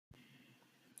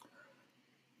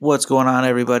What's going on,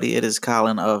 everybody? It is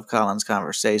Colin of Colin's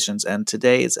Conversations, and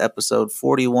today is episode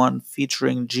 41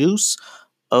 featuring Juice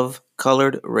of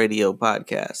Colored Radio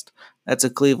Podcast. That's a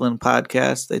Cleveland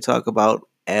podcast. They talk about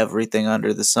everything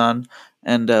under the sun,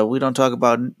 and we don't talk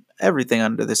about everything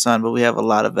under the sun, but we have a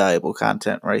lot of valuable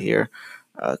content right here.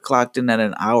 Clocked in at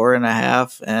an hour and a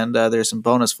half, and there's some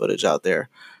bonus footage out there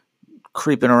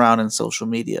creeping around in social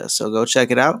media. So go check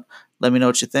it out. Let me know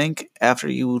what you think. After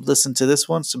you listen to this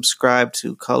one, subscribe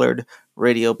to Colored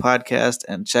Radio Podcast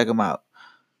and check them out.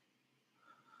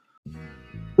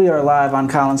 We are live on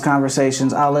Colin's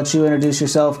Conversations. I'll let you introduce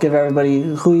yourself, give everybody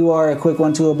who you are, a quick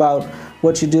 1-2 about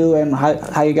what you do and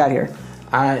how you got here.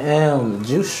 I am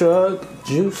Juice Shrug.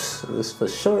 Juice is for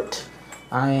short.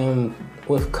 I am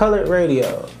with Colored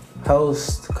Radio,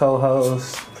 host,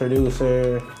 co-host,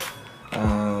 producer,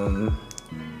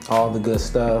 all the good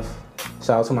stuff.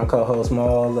 Shout out to my co-host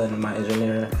Maul and my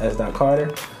engineer S.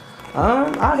 Carter.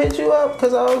 I hit you up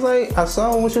because I was like, I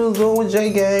saw what you was doing with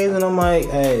Jay Gaines, and I'm like,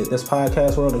 hey, this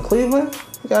podcast world in Cleveland,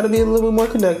 you got to be a little bit more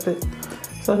connected.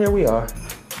 So here we are.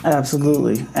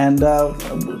 Absolutely. And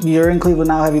you're in Cleveland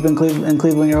now. Have you been in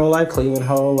Cleveland your whole life? Cleveland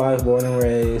whole life, born and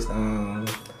raised.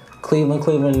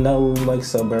 Cleveland, no like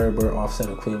suburb or offset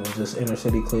of Cleveland, just inner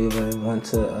city Cleveland. Went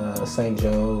to St.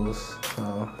 Joe's,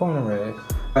 born and raised.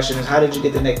 Question is, how did you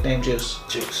get the nickname Juice?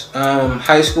 Juice.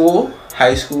 High school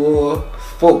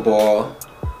football.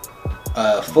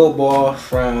 Football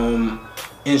from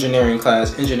engineering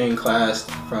class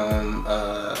from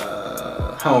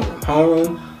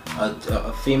homeroom.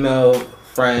 A female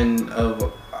friend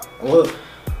of, well,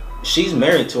 she's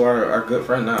married to our good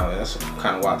friend now. That's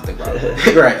kind of wild to think about.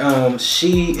 Right.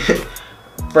 She,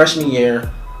 freshman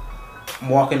year, I'm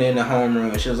walking in the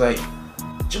homeroom and she was like,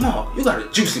 Jamal, you got a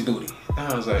juicy booty. And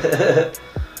I was like,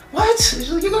 what? She's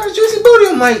like, you got a juicy booty.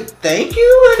 I'm like, thank you,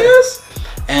 I guess.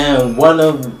 And one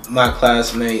of my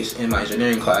classmates in my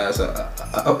engineering class,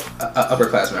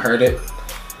 upperclassman, heard it.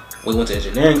 We went to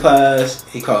engineering class.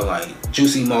 He called like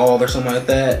Juicy Maul or something like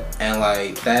that. And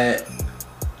like that,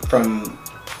 from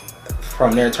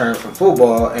their turn from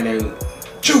football, and they,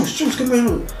 Juice, come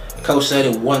here. Coach said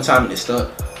it one time and it stuck.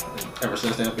 Ever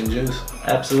since then, I've been Juice.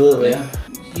 Absolutely. Yeah.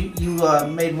 You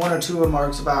made one or two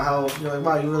remarks about how you're like,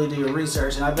 wow, you really do your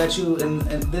research, and I bet you in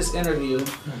this interview,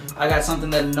 I got something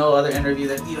that no other interview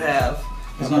that you have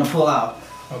is going to pull out.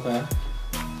 Okay.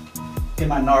 Get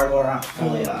my Nardo on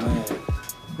fully out. Man.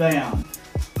 Bam.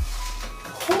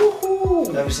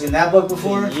 Woo-hoo. Ever seen that book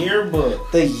before? The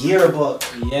yearbook. The yearbook.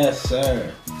 Yes,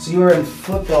 sir. So you were in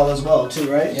football as well,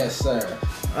 too, right? Yes, sir.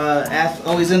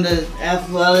 Always into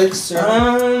athletics?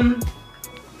 Or?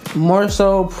 More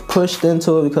so pushed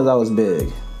into it because I was big.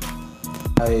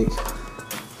 Like,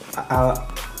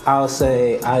 I'll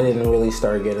say I didn't really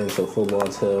start getting into football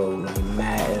until like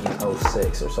Madden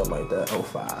 06 or something like that,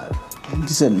 05. You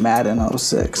said Madden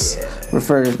 06. Yeah.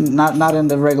 Refer not in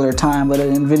the regular time, but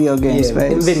in video game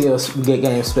space. In video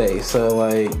game space. So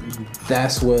like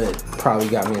that's what probably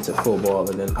got me into football,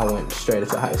 and then I went straight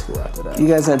into high school after that. You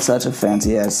guys had such a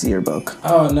fancy ass yearbook.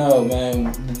 Oh no,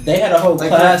 man! They had a whole like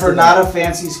class for not a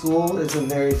fancy school. It's a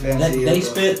very fancy. They yearbook.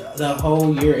 spent the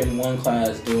whole year in one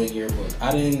class doing yearbook.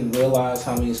 I didn't realize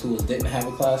how many schools didn't have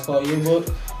a class called yearbook.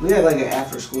 We had like an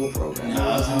after school program. No. It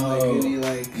wasn't like any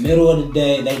like middle of the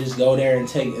day. They just go there and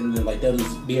then like they'll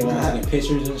just be around taking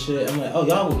pictures and shit. I'm like, oh,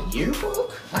 y'all with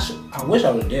yearbook? I wish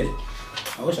I would have did it.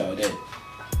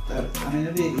 I mean,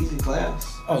 it'd be an easy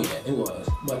class. Oh yeah, it was.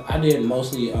 But I did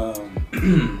mostly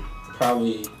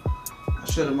probably. I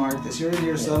should have marked this. You're in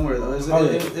here somewhere though.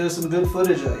 There was some good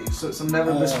footage of you. Some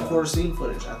never before seen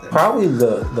footage out there. Probably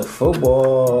the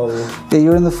football. Yeah,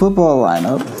 you were in the football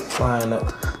lineup.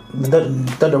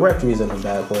 The directory's in the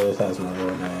back where it has my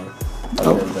real name.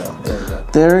 Oh, there we go.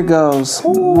 There it goes.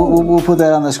 We'll put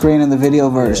that on the screen in the video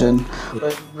version. Yeah.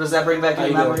 But does that bring back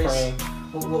any memories?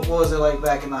 What was it like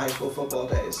back in the high school football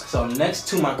days? So next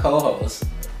to my co-host,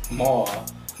 Maul,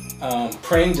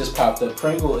 Pring just popped up.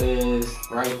 Pringle is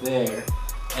right there.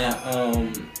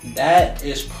 And that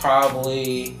is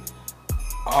probably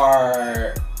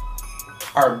our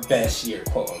best year,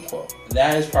 quote unquote.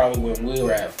 That is probably when we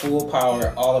were at full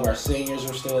power. All of our seniors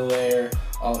were still there.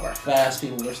 All of our fast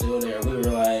people were still there. We were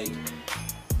like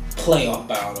playoff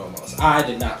bound almost. I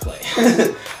did not play.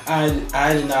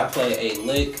 I did not play a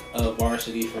lick of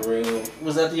varsity for real.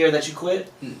 Was that the year that you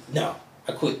quit? No,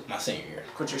 I quit my senior year.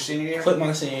 Quit your senior year? Quit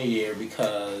my senior year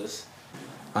because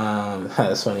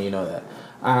that's funny you know that.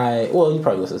 You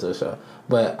probably listen to the show,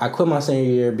 but I quit my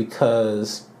senior year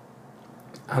because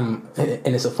and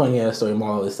it's a funny ass story.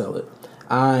 Marlon always tell it.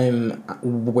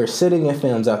 we're sitting in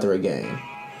films after a game,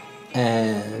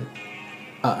 and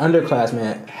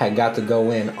underclassman had got to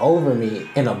go in over me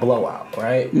in a blowout,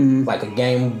 right? Mm-hmm. Like a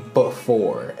game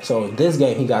before. So this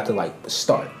game he got to like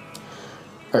start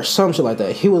or some shit like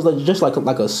that. He was like just like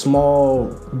a small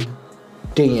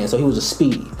DN, so he was a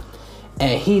speed,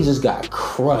 and he just got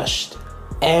crushed.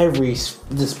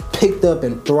 Just picked up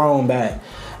and thrown back,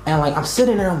 and like I'm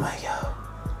sitting there, I'm like, yo,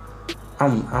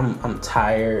 I'm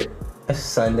tired. It's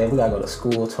Sunday. We gotta go to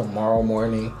school tomorrow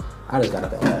morning. I just got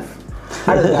up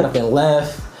and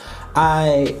left.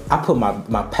 I put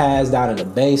my pads down in the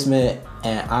basement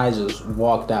and I just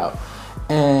walked out.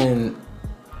 And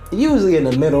usually in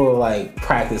the middle of like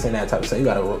practice and that type of stuff, you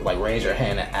gotta like raise your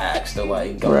hand and ask to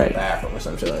like go to the bathroom or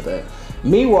some shit like that.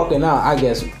 Me walking out, I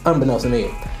guess, unbeknownst to me,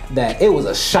 that it was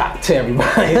a shock to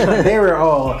everybody. Like, they were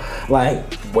all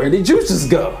like, "Where did Juice just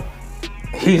go?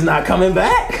 He's not coming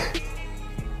back."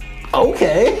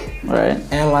 Okay. Right.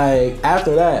 And like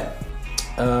after that,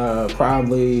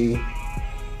 probably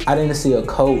I didn't see a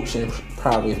coach, and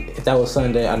probably if that was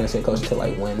Sunday, I didn't see a coach until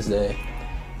like Wednesday.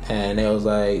 And they was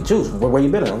like, "Juice, where you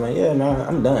been at?" I'm like, "Yeah, man,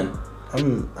 I'm done.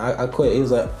 I quit." He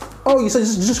was like, "Oh, you said you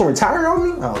just gonna retire on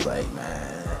me?" I was like,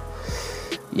 "Man,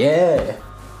 yeah."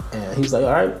 And he's like,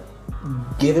 "All right,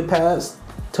 give it past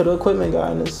to the equipment guy,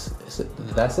 and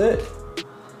that's it."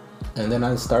 And then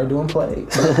I started doing plays.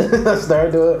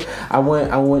 I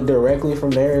went directly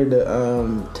from there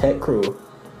to Tech Crew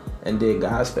and did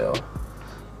Godspell.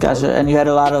 Gotcha. And you had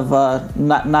a lot of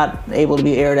not able to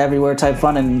be aired everywhere type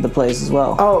fun in the place as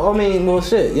well. Oh, I mean, well,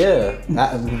 shit, yeah.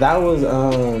 That was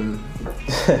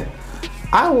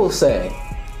I will say,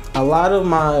 a lot of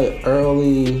my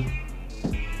early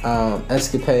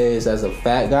escapades as a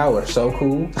fat guy were so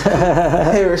cool.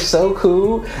 They were so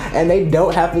cool, and they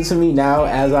don't happen to me now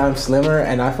as I'm slimmer.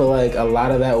 And I feel like a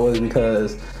lot of that was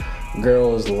because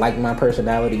girls like my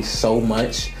personality so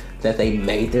much that they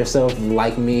made themselves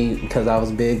like me because I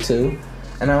was big too.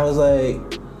 And I was like,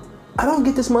 I don't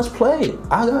get this much play.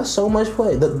 I got so much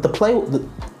play. The play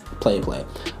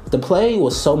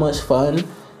was so much fun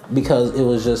because it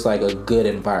was just like a good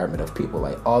environment of people.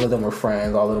 Like all of them were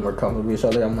friends, all of them were comfortable with each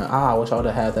other. I'm like, I wish I would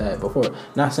have had that before.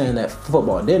 Not saying that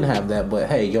football didn't have that, but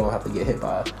hey, you don't have to get hit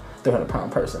by a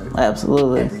 300-pound person.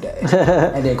 Absolutely. Every day.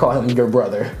 And then call him your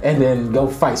brother. And then go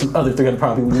fight some other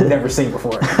 300-pound people you've never seen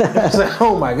before. It's like,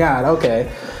 oh my God, okay.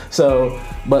 So,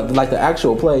 but like the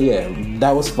actual play, yeah,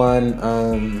 that was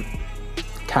fun.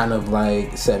 Kind of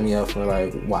like set me up for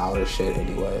like wilder shit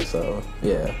anyway, so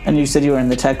yeah. And you said you were in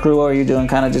the Tech Crew, or you doing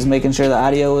kind of just making sure the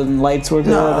audio and lights were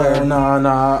good? No,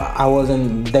 I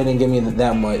wasn't. They didn't give me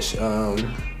that much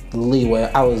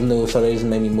leeway. I was new, so they just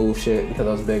made me move shit because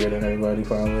I was bigger than everybody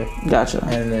probably. Gotcha.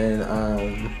 And then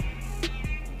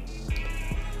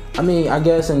I mean, I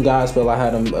guess in Godspell I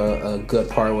had a good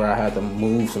part where I had to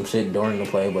move some shit during the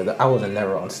play, but I wasn't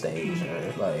never on stage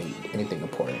or like anything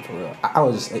important for real. I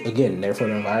was just, again, there for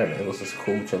the environment. It was just a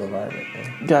cool, chill environment.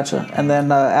 Man. Gotcha. And then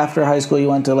after high school, you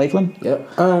went to Lakeland? Yep.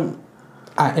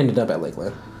 I ended up at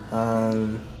Lakeland.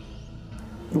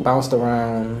 Bounced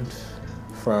around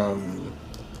from.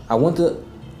 I went to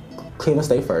Cleveland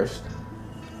State first.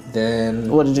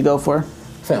 Then. What did you go for?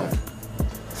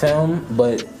 Film,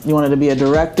 but you wanted to be a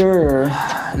director, or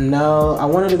no? I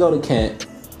wanted to go to Kent,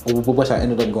 which I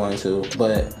ended up going to,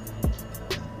 but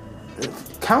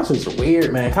counselors are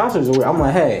weird, man. Counselors are weird. I'm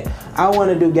like, hey, I want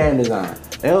to do game design.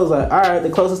 They was like, all right, the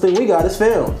closest thing we got is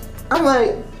film. I'm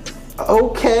like,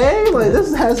 okay, like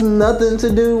this has nothing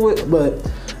to do with, but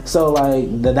so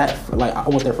like that like I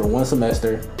went there for 1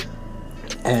 semester,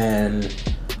 and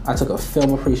I took a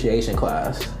film appreciation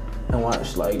class and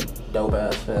watched like dope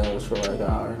ass films for like an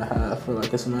hour and a half for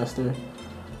like a semester.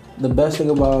 The best thing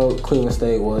about Cleveland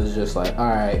State was just like, all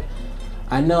right,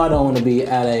 I know I don't want to be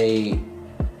at a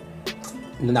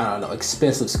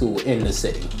expensive school in the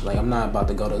city. Like I'm not about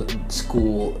to go to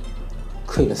school,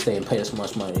 Cleveland State, and pay this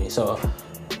much money. So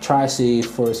Tri-C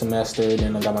for a semester,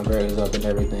 then I got my grades up and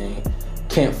everything.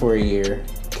 Kent for a year.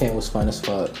 Kent was fun as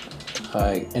fuck.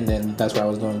 Like, and then that's where I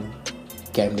was doing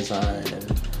game design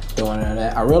and doing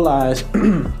that. I realized,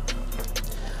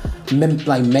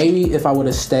 like maybe if I would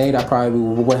have stayed, I probably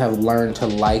would have learned to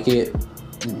like it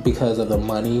because of the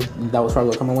money that was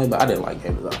probably coming my way. But I didn't like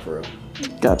game design for real.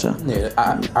 Gotcha. Yeah,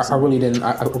 I really didn't.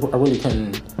 I really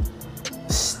couldn't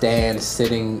stand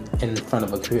sitting in front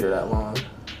of a computer that long,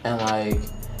 and like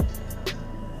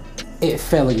it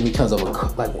failing because of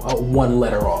one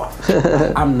letter off.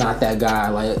 I'm not that guy.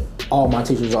 Like all my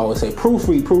teachers always say,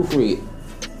 proofread.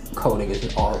 Coding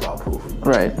is all about proofreading.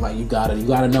 Right. Like you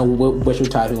gotta know what you're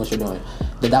typing, what you're doing.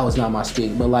 But that was not my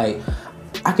speed. But like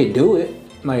I could do it.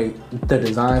 Like the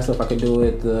design stuff, I could do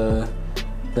it. The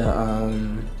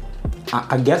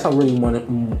I guess I really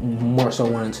more so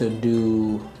wanted to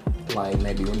do like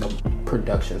maybe the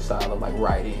production style of like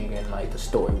writing and like the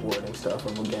storyboarding stuff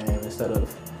of a game instead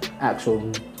of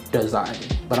actual designing.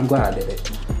 But I'm glad I did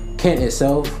it. Kent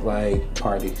itself, like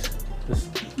parties,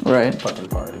 just fucking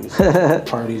parties,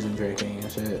 parties and drinking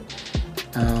and shit.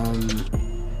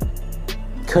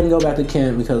 Couldn't go back to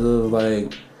Kent because of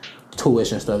like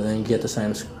tuition stuff. Didn't get the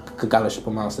same scholarship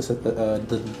amounts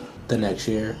the next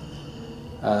year.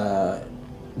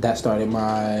 That started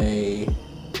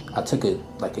I took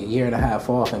like a year and a half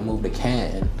off and moved to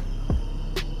Canton.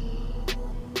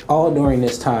 All during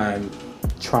this time,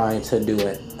 trying to do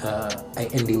an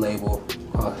indie label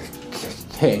called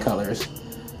Head Colors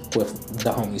with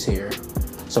the homies here.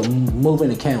 So moving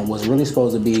to Canton was really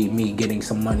supposed to be me getting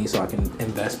some money so I can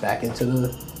invest back into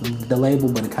the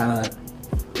label, but it kind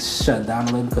of shut down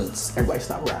a little because everybody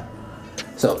stopped rapping.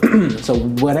 So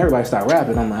when everybody stopped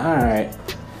rapping, I'm like, all right,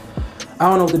 I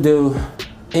don't know what to do.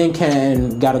 In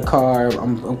Canton, got a car.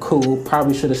 I'm cool.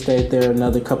 Probably should have stayed there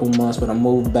another couple months, but I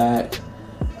moved back.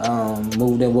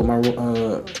 Moved in with my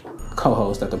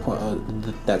co-host at the point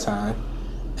that time,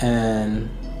 and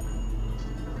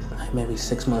like maybe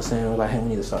 6 months in, I was like, hey, we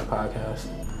need to start a podcast.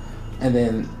 And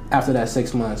then after that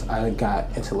 6 months, I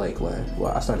got into Lakeland.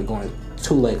 Well, I started going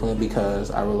to Lakeland because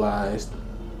I realized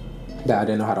that I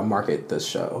didn't know how to market this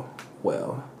show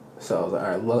well. So I was like, all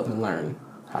right, let me learn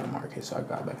how to market. So I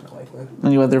got back into Lakeland.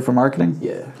 And you went there for marketing?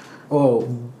 Yeah. Well,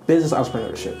 business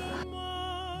entrepreneurship.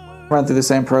 Run through the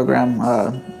same program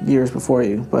years before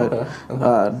you, but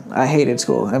I hated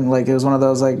school. And like it was one of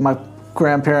those like my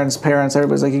grandparents, parents,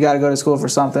 everybody's like, you got to go to school for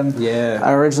something. Yeah.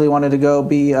 I originally wanted to go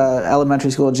be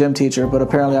elementary school gym teacher, but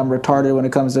apparently I'm retarded when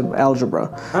it comes to algebra.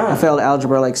 I failed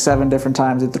algebra like 7 different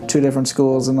times at 2 different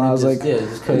schools, and I was like,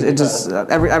 it just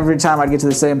every time I'd get to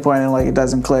the same point and like it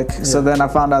doesn't click. Yeah. So then I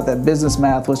found out that business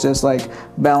math was just like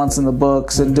balancing the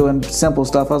books and doing simple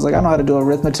stuff. I was like, I know how to do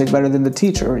arithmetic better than the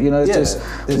teacher. You know,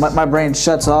 my brain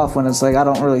shuts off when it's like I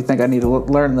don't really think I need to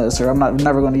learn this, or I'm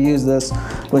never going to use this,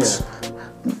 which. Yeah.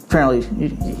 Apparently,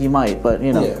 you might, but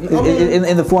you know,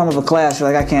 in the form of a class,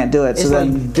 you're like, I can't do it. So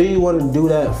then, like, do you want to do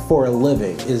that for a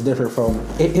living? Is different from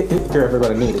if you're ever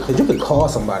going to need it, because you could call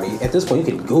somebody at this point.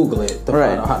 You can Google it to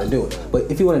find out how to do it. But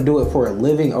if you want to do it for a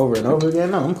living over and over again,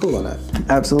 no, I'm cool on that.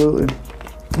 Absolutely.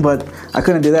 But I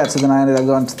couldn't do that, so then I ended up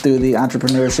going through the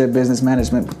entrepreneurship business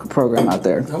management program out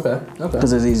there. Okay.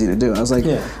 Because it's easy to do. I was like,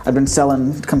 I've been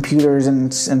selling computers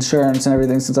and insurance and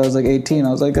everything since I was like 18.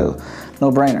 I was like, oh,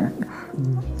 no brainer.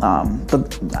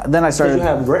 But then I started. Did you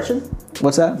have Gretchen?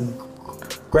 What's that?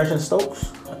 Gretchen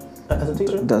Stokes as a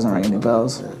teacher? Doesn't ring any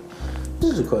bells.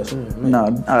 This is a question. No,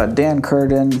 Dan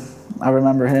Curtin. I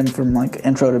remember him from like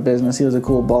Intro to Business. He was a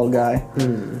cool bald guy.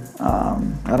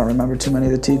 I don't remember too many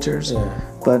of the teachers.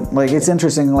 But like it's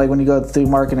interesting, like when you go through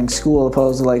marketing school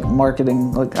opposed to like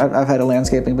marketing. Like I've had a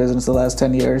landscaping business the last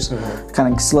 10 years,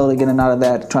 kind of slowly getting out of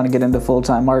that, trying to get into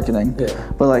full-time marketing.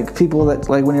 But like people that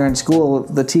like when you're in school,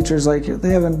 the teachers like they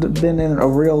haven't been in a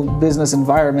real business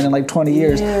environment in like 20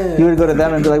 years. You would go to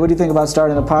them and be like, "What do you think about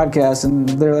starting a podcast?" And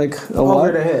they're like, "Oh, what?"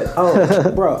 Over the head.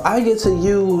 Oh, bro, I get to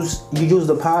use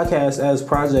the podcast as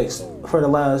projects for the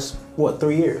last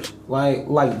 3 years. Like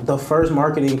the first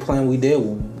marketing plan we did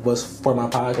was for my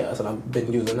podcast, and I've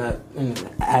been using that and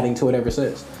adding to it ever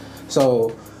since. So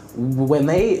when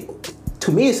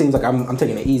to me it seems like I'm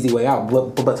taking an easy way out,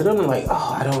 but to them I'm like,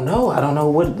 oh, I don't know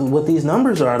what these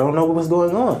numbers are. I don't know what's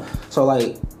going on. So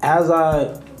like as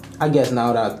I guess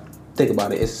now that I think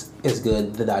about it, it's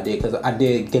good that I did, because I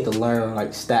did get to learn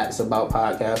like stats about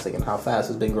podcasting and how fast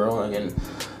it's been growing, and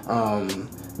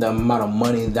the amount of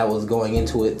money that was going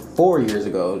into it 4 years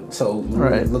ago. So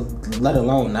let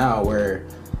alone now, where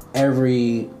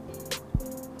every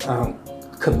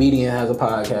comedian has a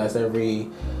podcast, every,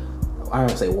 I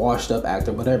don't say washed up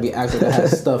actor, but every actor that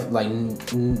has stuff like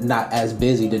not as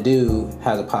busy to do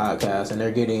has a podcast, and they're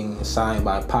getting signed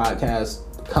by podcast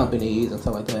companies and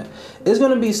stuff like that. It's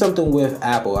going to be something with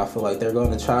Apple. I feel like they're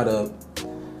going to try to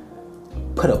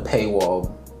put a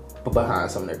paywall behind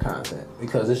some of their content,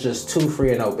 because it's just too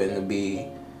free and open to be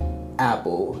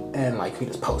Apple, and like you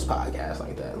just post podcasts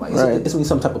like that. Like it's gonna be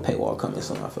some type of paywall coming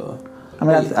soon, I feel. I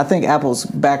mean, I think Apple's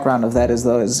background of that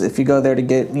is if you go there to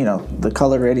get, the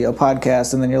Colored Radio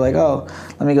podcast, and then you're like, oh,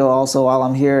 let me go also while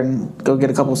I'm here and go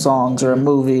get a couple songs or a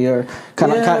movie, or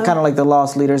kind of like the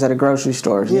lost leaders at a grocery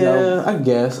store. I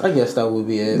guess that would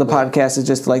be it. The podcast is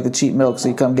just like the cheap milk, so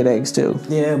you come get eggs too.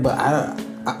 Yeah, but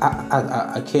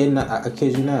I kid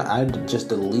you not, I just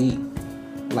delete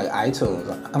like iTunes.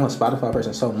 I'm a Spotify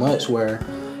person so much where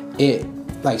it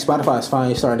like Spotify is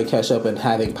finally starting to catch up and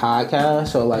having podcasts.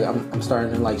 So like I'm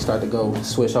starting to like go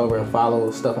switch over and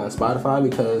follow stuff on Spotify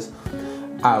because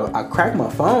I cracked my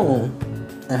phone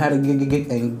and had to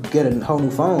get a whole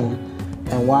new phone.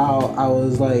 And while I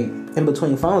was like in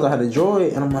between phones, I had a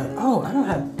Droid, and I'm like, oh, I don't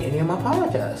have any of my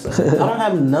podcasts. I don't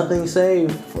have nothing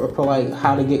saved for like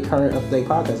how to get current update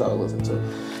podcasts I was listening to.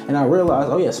 And I realized,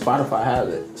 oh yeah, Spotify has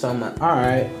it. So I'm like, all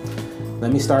right,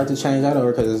 let me start to change that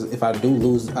over, because if I do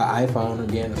lose an iPhone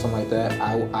again or something like that,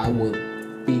 I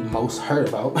would be most hurt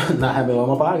about not having all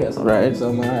my podcasts on. Right. So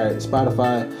I'm like, all right,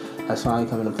 Spotify has finally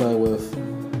come into play with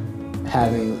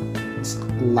having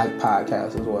like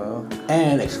podcasts as well,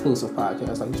 and exclusive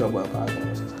podcasts like Joe Budden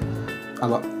podcasts. I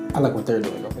like what they're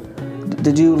doing over there.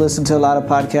 Did you listen to a lot of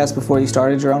podcasts before you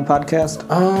started your own podcast?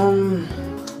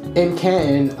 In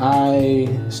Canton, I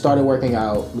started working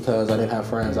out because I didn't have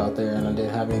friends out there and I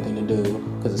didn't have anything to do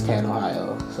because it's Canton,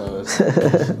 Ohio, so it's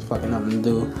fucking nothing to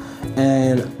do.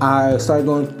 And I started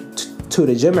going to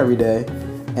the gym every day,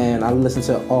 and I listened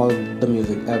to all the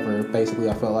music ever, basically,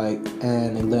 I felt like,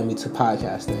 and it led me to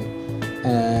podcasting.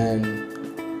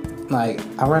 And like,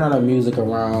 I ran out of music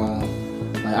around,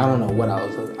 like, I don't know what I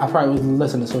was. I probably was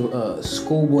listening to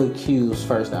Schoolboy Q's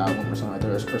first album or something like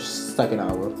that, or second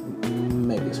album,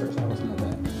 maybe his first album, something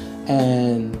like that.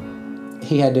 And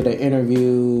he had did an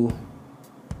interview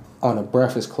on The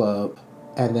Breakfast Club,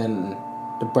 and then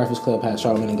The Breakfast Club had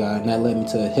Charlamagne the God, and that led me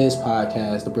to his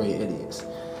podcast, The Brilliant Idiots.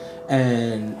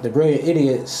 And The Brilliant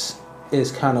Idiots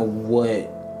is kind of what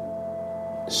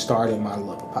started my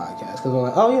love of podcasts, because I'm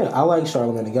like, oh yeah, I like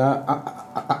Charlamagne the God.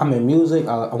 I'm in music.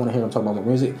 I want to hear him talk about more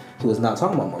music. He was not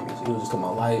talking about more music. He was just talking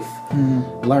about life,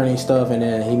 learning stuff. And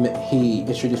then he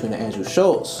introduced me to Andrew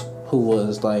Schultz, who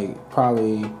was like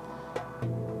probably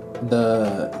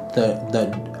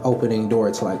the opening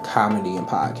door to like comedy and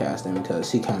podcasting,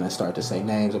 because he kind of started to say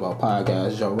names about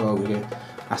podcasts. Joe Rogan.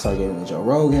 I started getting into Joe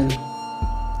Rogan,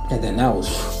 and then that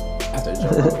was after Joe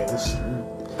Rogan.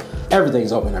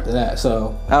 Everything's open after that.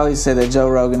 So I always say that Joe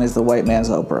Rogan is the white man's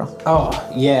Oprah. Oh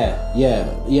yeah,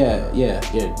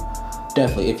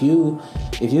 definitely. If you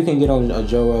can get on a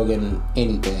Joe Rogan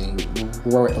anything,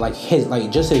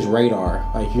 like just his radar,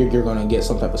 like you're gonna get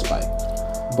some type of spike.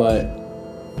 But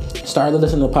started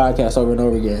listening to podcasts over and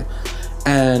over again,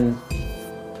 and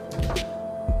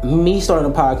me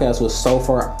starting a podcast was so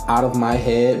far out of my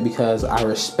head because I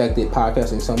respected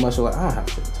podcasting so much. Like, I don't have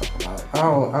shit to talk about. I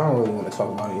don't really want to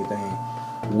talk about anything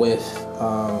with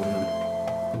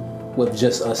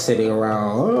just us sitting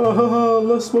around. Oh,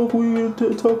 let's smoke weed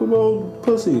and talk about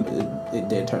pussy. It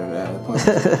did turn that.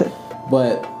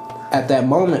 But at that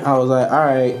moment, I was like, all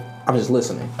right, I'm just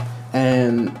listening,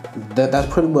 and that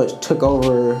pretty much took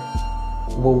over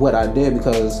what I did,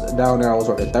 because down there I was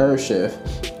working third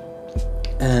shift,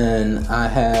 and I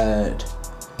had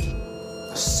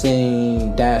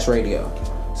seen Dash Radio.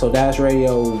 So Dash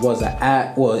Radio was an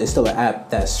app, well, it's still an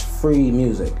app that's free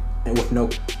music and with no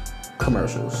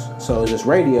commercials. So it's just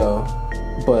radio,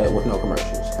 but with no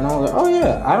commercials. And I was like, oh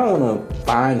yeah, I don't want to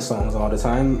find songs all the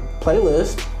time.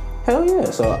 Playlist, hell yeah.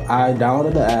 So I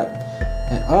downloaded the app,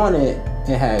 and on it,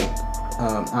 it had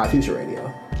Odd Future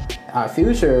Radio. Odd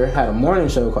Future had a morning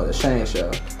show called The Shane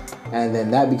Show. And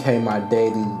then that became my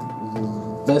daily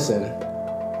listen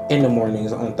in the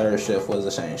mornings on third shift was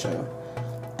The Shane Show.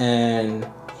 And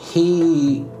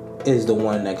he is the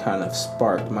one that kind of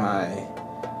sparked my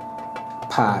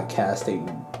podcasting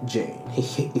gene.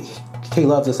 He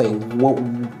loves to say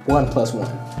 1 +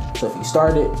 1. So if you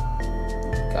start it,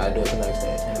 gotta do it the next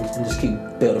day, and just keep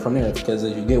building from there. Because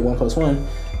if you get 1 + 1,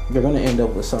 you're gonna end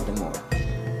up with something more.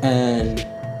 And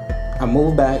I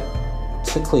moved back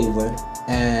to Cleveland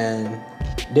and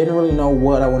didn't really know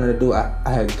what I wanted to do. I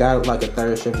had got like a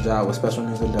third shift job with special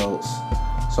needs adults,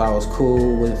 so I was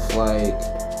cool with like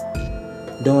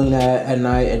doing that at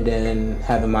night and then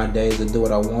having my days to do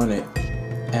what I wanted.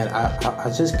 And I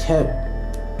just kept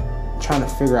trying to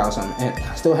figure out something. And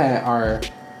I still had our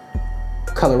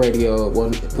color radio,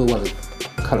 well, it wasn't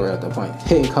color at that point,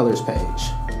 Hidden Colors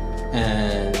page.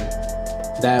 And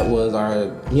that was our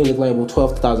music label,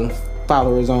 12,000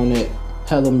 followers on it,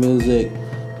 hella music,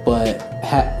 but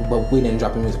we didn't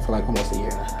drop the music for like almost a year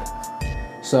and a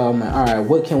half. So I'm like, all right,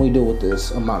 what can we do with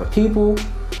this amount of people?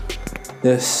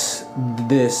 This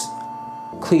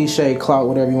cliche clout,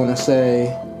 whatever you want to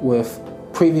say, with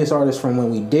previous artists from when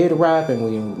we did rap and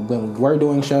when we were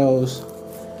doing shows.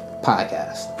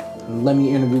 Podcast. Let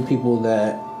me interview people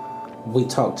that we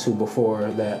talked to before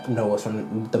that know us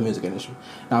from the music industry.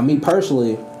 Now, me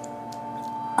personally,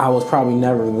 I was probably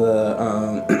never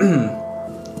the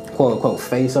quote unquote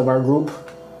face of our group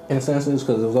in senses,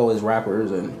 because it was always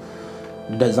rappers and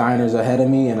designers ahead of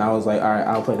me, and I was like, all right,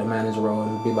 I'll play the manager role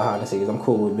and be behind the scenes. I'm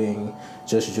cool with being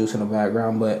just Juice in the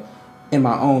background, but in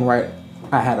my own right,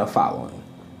 I had a following.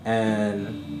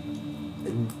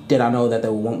 And did I know that they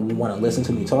would want to listen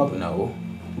to me talk? No.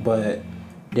 But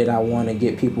did I want to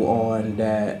get people on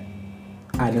that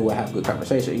I knew would have a good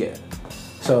conversation? Yeah.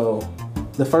 So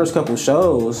the first couple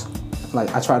shows,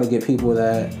 like, I tried to get people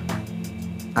that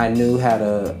I knew had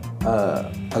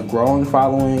a growing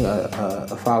following,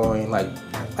 a following, like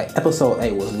episode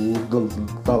 8 was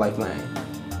Low Life Lane.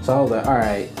 So I was like, all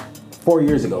right, 4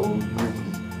 years ago,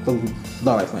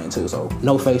 Low Life Lane too. So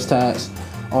no face tats,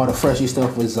 all the freshy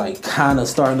stuff was like kind of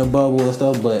starting to bubble and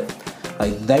stuff, but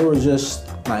like they were just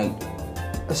like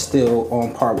still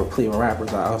on par with Cleveland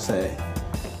rappers, I'll say.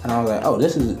 And I was like, oh,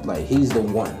 this is like, he's the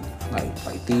one.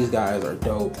 Like these guys are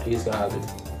dope. These guys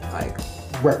are like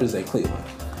represent Cleveland.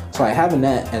 So like having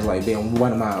that as like being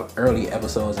one of my early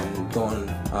episodes and going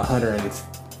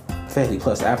 150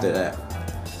 plus after that,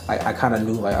 like I kind of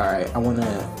knew like, all right, I want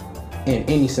to, in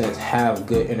any sense, have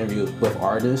good interviews with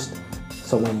artists.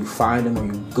 So when you find them or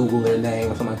you Google their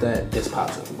name or something like that, this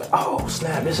pops up. Like, oh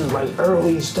snap, this is like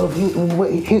early stuff. He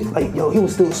like, yo, he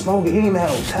was still smoking. He didn't even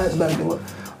have tats back then.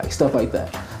 Like stuff like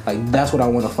that. Like that's what I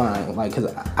want to find. Like, cause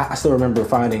I still remember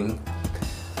finding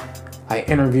like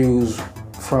interviews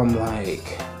from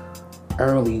like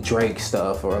early Drake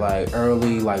stuff or like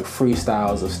early like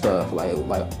freestyles of stuff. Like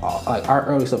our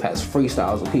early stuff has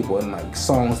freestyles of people and like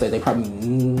songs that they probably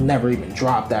never even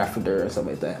dropped after or stuff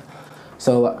like that.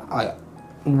 So like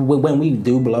when we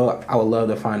do blow, I would love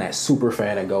to find that super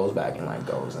fan that goes back and like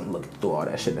goes and look through all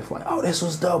that shit and like, oh, this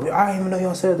was dope. I didn't even know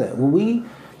y'all said that. Well,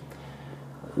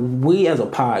 we as a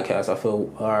podcast, I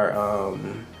feel, are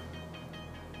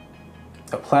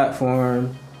a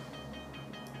platform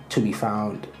to be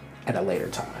found at a later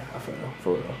time, I feel,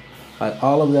 for real. Like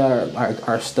all of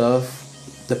our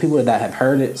stuff, the people that have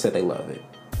heard it said they love it.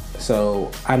 So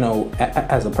I know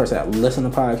as a person that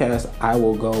listens to podcasts, I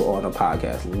will go on a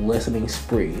podcast listening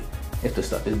spree if the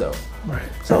stuff is dope. Right.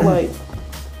 So like,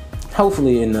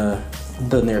 hopefully in the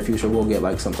near future, we'll get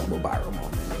like some type of viral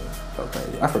moment.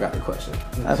 Okay, I forgot the question.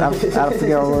 I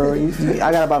forget where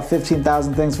I got about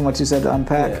 15,000 things from what you said to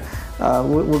unpack. Yeah.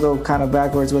 We'll go kind of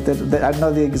backwards with it. I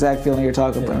know the exact feeling you're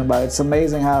talking about. It's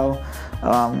amazing how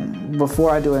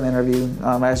before I do an interview,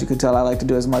 as you could tell, I like to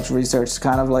do as much research.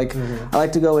 Kind of like I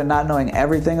like to go in not knowing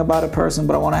everything about a person,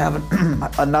 but I want to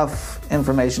have enough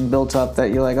information built up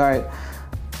that you're like, all right,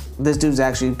 this dude's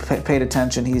actually paid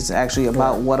attention. He's actually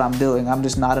about what I'm doing. I'm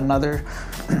just not another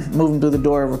moving through the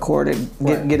door, recording,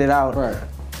 get it out. Right.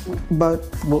 But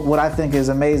what I think is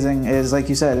amazing is, like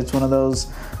you said, it's one of those,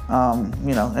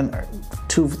 in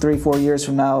 2, 3, 4 years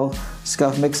from now,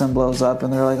 Scuff Mixon blows up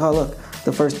and they're like, oh, look,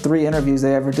 the first 3 interviews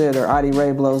they ever did, or Adi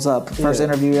Ray blows up. The first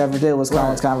interview you ever did was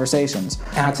Colin's Conversations.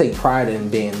 And I take pride in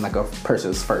being like a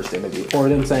person's first interview. Or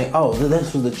them saying, oh,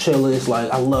 this was the chillest,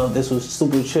 like I love this, was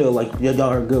super chill, like y'all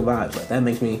are good vibes. Like that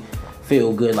makes me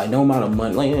feel good. Like no amount of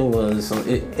money, like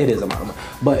it is a amount of money,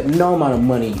 but no amount of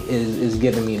money is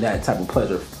giving me that type of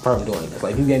pleasure from doing this.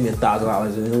 Like if you gave me $1,000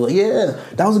 and it was like, yeah,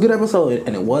 that was a good episode,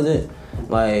 and it wasn't,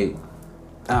 like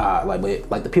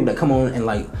the people that come on and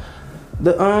like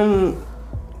the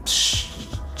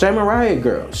J. Mariah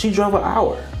girl, she drove an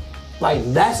hour. Like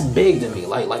that's big to me.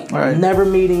 Like right. Never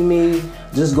meeting me,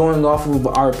 just going off of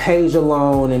our page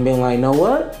alone and being like, know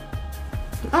what?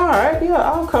 All right,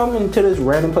 yeah, I'll come into this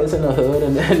random place in the hood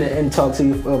and talk to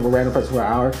you for a random person for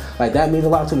an hour. Like that means a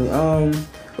lot to me.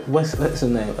 What's his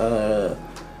name?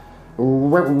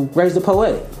 Raise the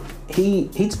Poetic.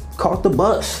 He caught the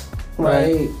bus,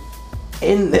 right?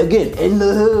 In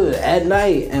the hood at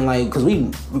night, and like, cause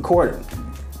we record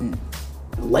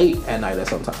late at night at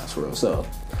sometimes, for real. So,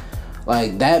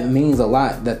 like, that means a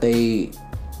lot that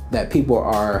people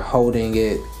are holding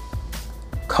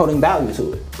value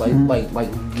to it, like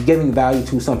giving value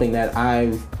to something that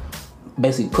I've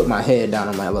basically put my head down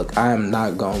and like, look, I am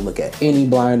not gonna look at any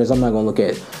blinders. I'm not gonna look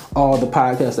at all the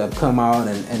podcasts that have come out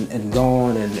and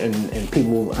gone and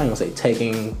people, I ain't gonna say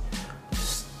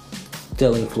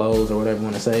stealing flows or whatever you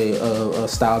want to say,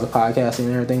 styles of podcasting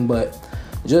and everything, but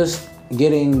just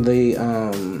getting the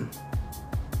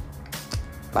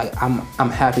like I'm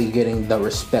happy getting the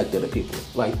respect of the people,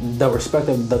 like the respect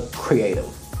of the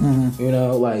creative. Mm-hmm. You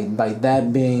know, like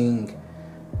that being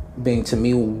to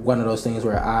me one of those things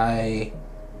where I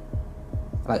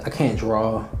can't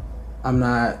draw. I'm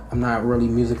not really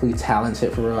musically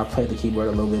talented for real. I play the keyboard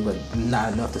a little bit, but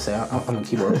not enough to say I'm a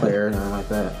keyboard player or anything like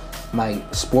that.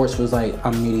 Like sports was like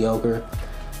I'm mediocre,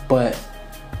 but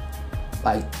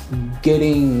like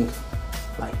getting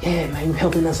like, yeah man, you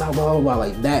helping us out, blah blah blah.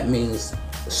 Like that means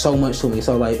so much to me.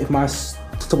 So like, if my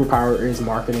superpower is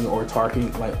marketing or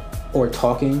talking,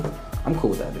 I'm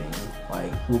cool with that being.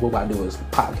 Like, what I do is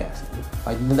podcasting.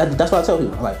 Like, that's what I tell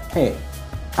people. I'm like, hey,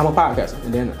 I'm a podcaster,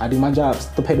 and then I do my jobs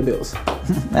to pay the bills.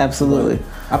 Absolutely.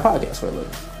 But I podcast for a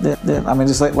living. Yeah. I mean,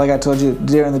 just like I told you,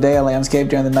 during the day I landscape,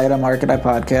 during the night I market, I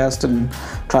podcast, and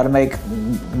try to make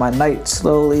my night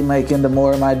slowly make into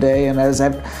more of my day. And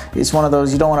it's one of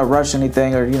those, you don't want to rush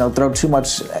anything or, throw too much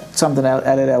something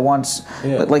at it at once.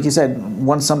 Yeah. But like you said,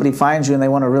 once somebody finds you and they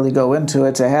want to really go into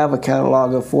it, to have a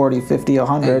catalog of 40, 50,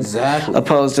 100, exactly,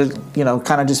 opposed to,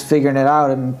 kind of just figuring it out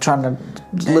and trying to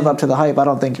live up to the hype, I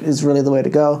don't think is really the way to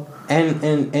go.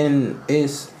 And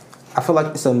I feel like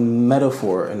it's a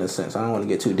metaphor in a sense. I don't want to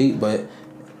get too deep, but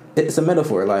it's a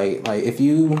metaphor. Like if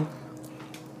you,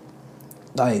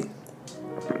 like,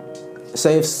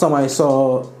 say if somebody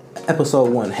saw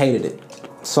episode 1, hated it,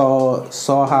 saw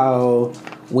how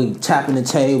we tapping the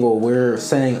table, we're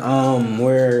saying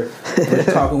we're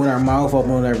talking with our mouth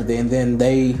open and everything, and then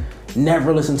they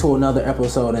never listen to another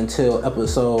episode until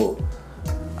episode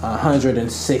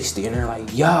 160, and they're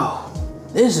like, yo,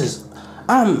 this is,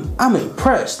 I'm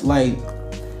impressed. Like,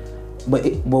 but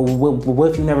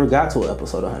what if you never got to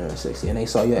episode 160 and they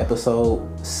saw you episode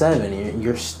 7 and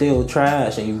you're still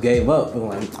trash and you gave up? And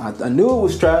like, I knew it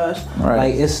was trash. Right.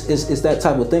 Like, it's that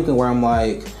type of thinking where I'm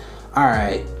like, all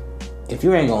right, if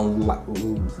you ain't gonna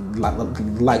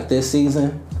like this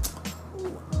season,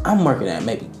 I'm working at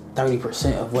maybe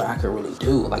 30% of what I could really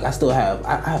do. Like, I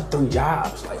have 3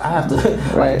 jobs. Like, I have to,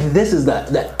 right. Like, this is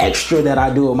the extra that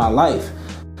I do in my life.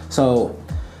 So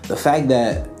the fact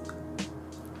that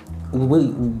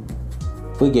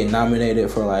we get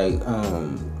nominated for like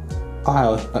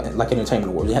Ohio like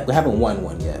Entertainment Awards, we haven't won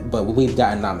one yet, but we've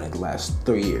gotten nominated the last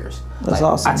 3 years. That's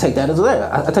awesome. I take that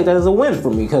as a win for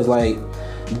me, because like,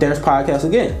 there's podcasts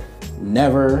again,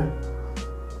 never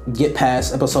get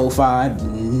past episode 5,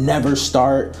 never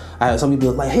start. I have some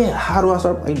people like, hey, how do I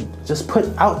start? Like, just put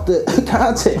out the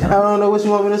content. I don't know what you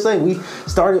want me to say. We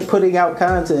started putting out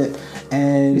content,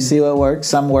 and you see what works.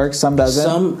 Some doesn't.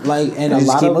 Some like, and a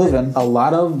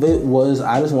lot of it was,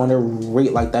 I just want to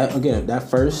rate like that again. That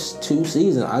first 2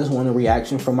 seasons, I just want a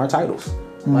reaction from our titles,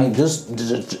 like just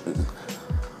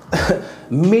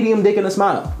medium dick and a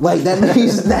smile. Like, that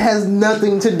means that has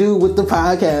nothing to do with the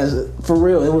podcast, for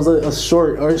real. It was a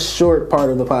short part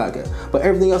of the podcast, but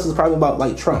everything else is probably about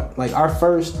like Trump. Like, our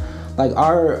first, like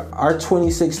our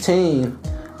 2016,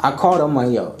 I called him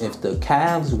like, yo, if the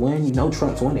Cavs win,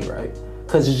 Trump's winning, right?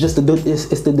 Because it's just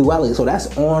it's the duality. So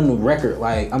that's on the record.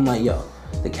 Like, I'm like, yo,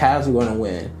 the Cavs are going to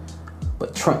win,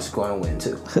 but Trump's going to win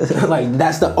too. Like,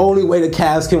 that's the only way the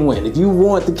Cavs can win. If you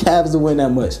want the Cavs to win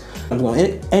that much, I'm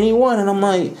going, and he won, and I'm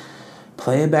like,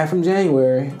 play it back from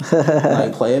January.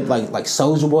 Like, play it like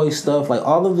Soulja Boy stuff, like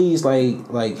all of these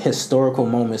like historical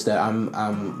moments that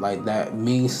I'm like, that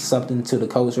means something to the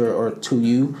culture or to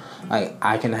you. Like,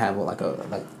 I can have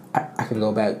I can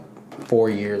go back 4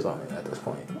 years on it at this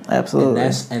point. Absolutely.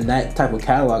 And that type of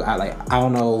catalog, I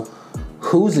don't know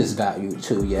who's this value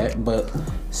to yet, but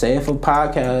say if a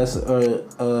podcast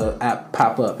or app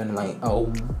pop up and like,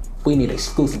 oh, we need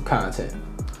exclusive content,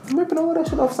 I'm ripping all that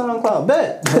shit off SoundCloud.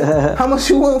 Bet. How much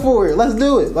you want for it? Let's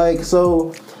do it. Like,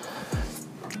 so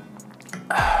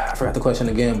I forgot the question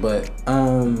again, but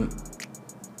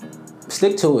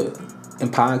stick to it in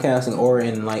podcasting or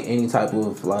in like any type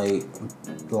of like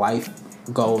life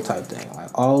goal type thing.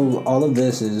 Like, all of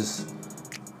this is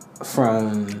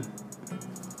from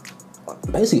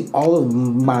basically all of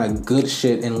my good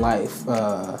shit in life.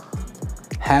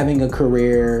 Having a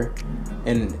career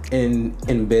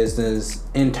in business,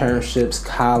 internships,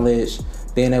 college,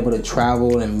 being able to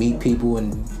travel and meet people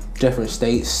in different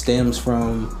states stems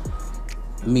from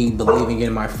me believing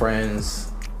in my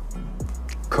friends'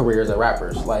 careers as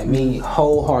rappers. Like, me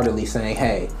wholeheartely saying,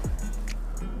 hey,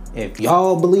 if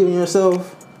y'all believe in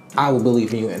yourself, I will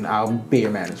believe in you and I'll be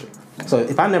your manager. So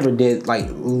if I never did, like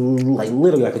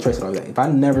literally, I could trace it like that. If I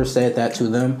never said that to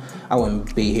them, I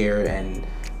wouldn't be here and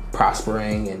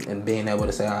prospering and being able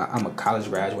to say I'm a college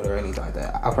graduate or anything like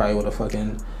that. I probably would have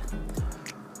fucking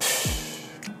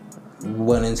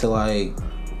went into like,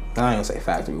 I don't say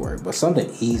factory work, but something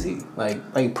easy.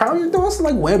 Like probably doing some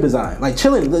like web design. Like,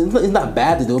 chilling. It's not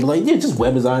bad to do, but like, yeah, just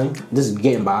web design, just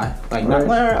getting by. Like, not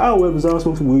like, I'll web design,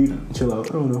 smoke some weed, chill out.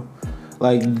 I don't know.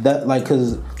 Like that, like,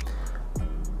 cause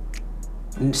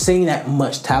seeing that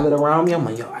much talent around me, I'm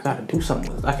like, yo, I gotta do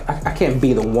something with it. I can't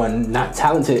be the one not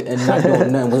talented and not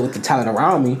doing nothing with the talent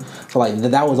around me. So like,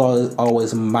 that was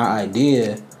always my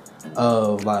idea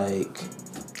of like,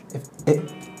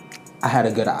 I had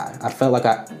a good eye. I felt like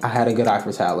I had a good eye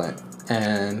for talent,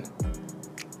 and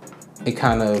it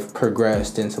kind of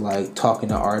progressed into like talking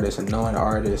to artists and knowing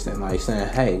artists and like saying,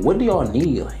 hey, what do y'all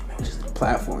need? Like, man, just a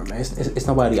platform, man. It's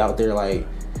nobody out there like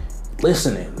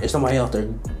listening. It's nobody out there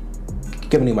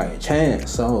giving anybody a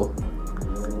chance. So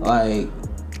like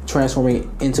transforming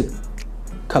into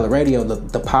color radio,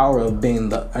 the power of being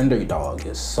the underdog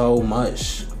is so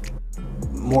much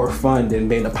more fun than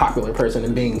being a popular person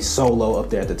and being solo up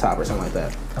there at the top or something like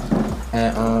that.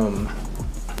 And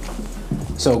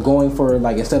so going for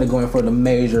like, instead of going for the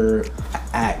major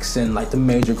acts and like the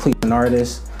major Cleveland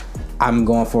artists, I'm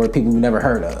going for people we never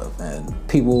heard of and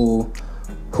people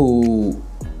who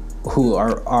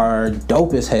are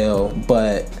dope as hell,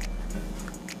 but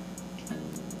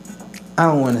I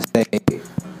don't want to say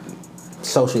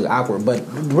socially awkward, but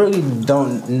really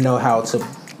don't know how to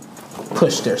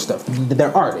push their stuff.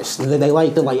 They're artists. They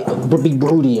like to like be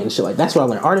broody and shit. Like that's what I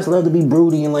learned. Artists love to be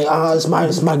broody and like,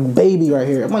 it's my baby right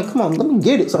here. I'm like, come on, let me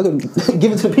get it so I can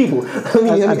give it to the people.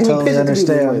 I totally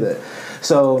understand. Like that.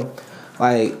 So,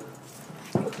 like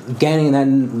gaining that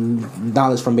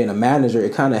knowledge from being a manager,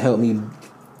 it kind of helped me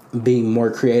be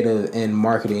more creative in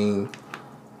marketing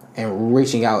and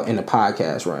reaching out in the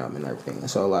podcast realm and everything.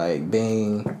 So like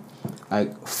being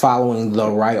like following the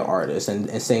right artist and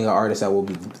seeing an artist that will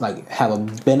be like have a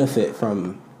benefit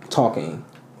from talking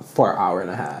for an hour and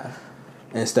a half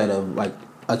instead of like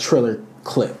a Triller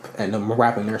clip and them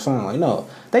rapping their song. Like, no,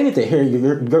 they need to hear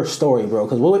your story, bro,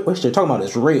 because what you're talking about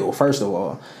is real, first of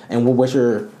all, and what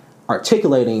you're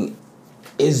articulating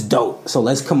is dope. So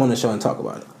let's come on the show and talk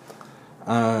about it.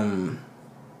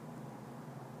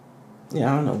 Yeah,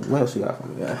 I don't know what else you got for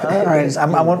me. All right,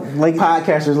 I want like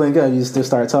podcasters link up. You still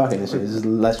start talking and shit. Just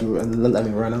let me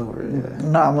run over it. Yeah.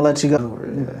 No, I'm gonna let you go.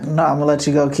 No, I'm gonna let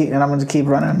you go. And I'm gonna keep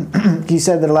running. You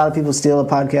said that a lot of people steal a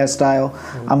podcast style.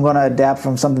 Mm-hmm. I'm gonna adapt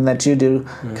from something that you do.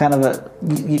 Mm-hmm. Kind of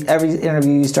every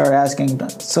interview you start asking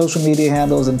social media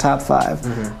handles and top 5.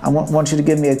 Mm-hmm. I want you to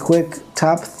give me a quick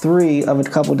top 3 of a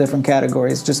couple different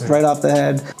categories, just right off the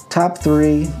head. Top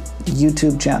 3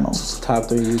 YouTube channels. Top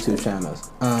 3 YouTube channels.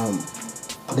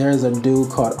 There's a dude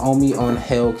called Omi on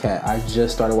Hellcat. I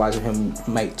just started watching him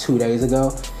like 2 days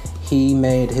ago. He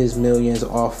made his millions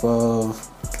off of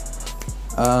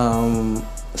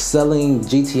selling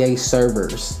GTA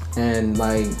servers and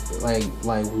like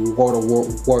World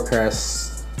of Warcraft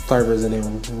servers and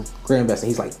then Grandbest.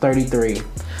 He's like 33,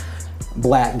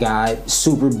 black guy,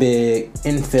 super big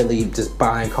in Philly, just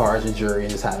buying cars and jewelry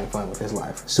and just having fun with his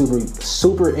life.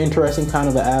 Super interesting, kind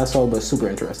of an asshole, but super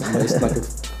interesting. But it's like a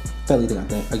Philly thing,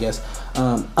 I guess.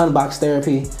 Unbox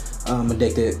Therapy,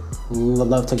 addicted,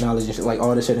 love technology, shit, like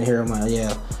all this shit in here. I'm like,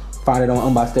 yeah, find it on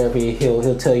Unbox Therapy.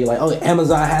 He'll tell you like, oh,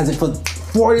 Amazon has it for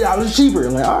 $40 cheaper.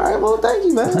 I'm like, all right, well, thank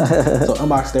you, man. So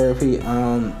Unbox Therapy.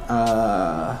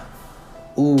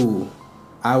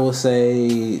 I will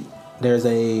say there's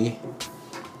a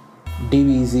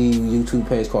DBZ YouTube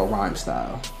page called Rhyme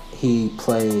Style. He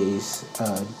plays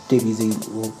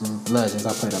DBZ Legends.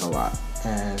 I play that a lot,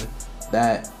 and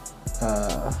that.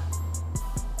 I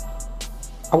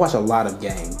watch a lot of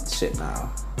game shit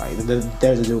now. Like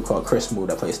there's a dude called Chris Moo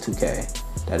that plays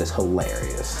 2K. That is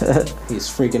hilarious. He's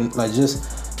freaking like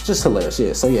just hilarious.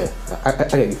 Yeah. So yeah, I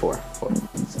gave you 4.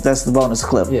 That's the bonus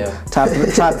clip. Yeah. Top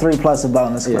 3 plus a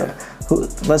bonus clip. Yeah.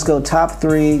 Let's go top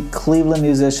 3 Cleveland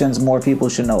musicians more people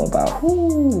should know about.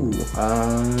 Ooh.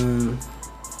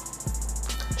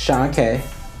 Sean K.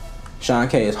 Sean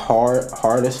K is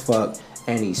hard as fuck,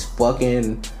 and he's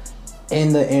fucking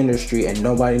in the industry, and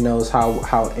nobody knows how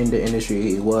in the industry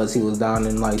he was. He was down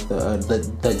in like the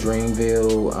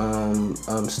Dreamville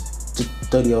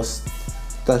studio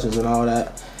sessions and all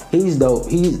that. He's dope.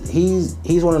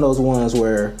 He's one of those ones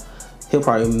where he'll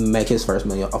probably make his first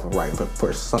million off of writing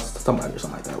for somebody or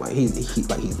something like that. Like he's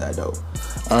that dope.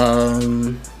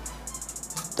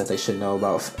 That they should know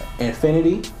about.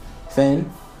 Infinity, Finn,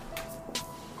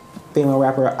 female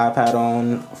rapper I've had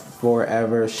on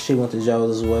forever. She went to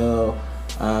Joe's as well.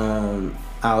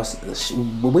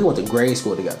 We went to grade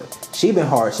school together. She been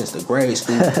hard since the grade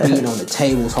school, beating on the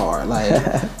tables hard. Like,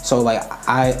 so like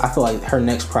I feel like her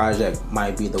next project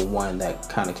might be the one that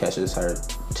kind of catches her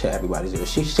to everybody's ear.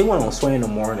 She went on Sway in the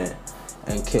Morning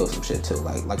and killed some shit too,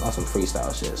 like on some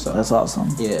freestyle shit. So that's awesome.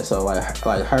 Yeah, so like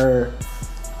her,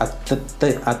 I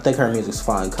think her music's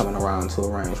fun coming around to a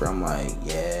range where I'm like,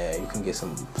 yeah, you can get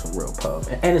some real pub.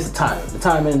 And it's the timing. The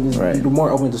timing is right. More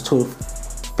open to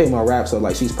female rap, so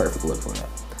like she's perfect look for that.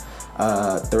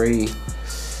 3,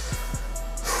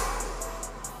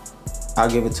 I'll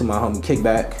give it to my homie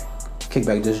Kickback.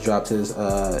 Kickback just dropped his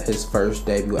first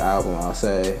debut album, I'll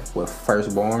say, with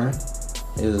Firstborn.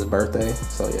 It is his birthday,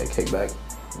 so yeah, Kickback.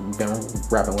 Been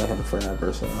rapping with him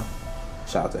forever, so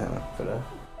shout out to him for the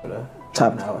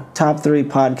top 3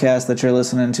 podcasts that you're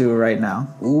listening to right now.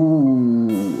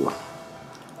 Ooh,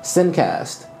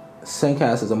 Sincast.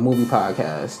 Sincast is a movie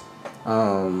podcast.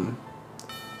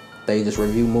 They just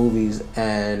review movies,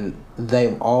 and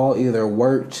they've all either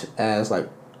worked as like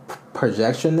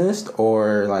projectionist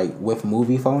or like with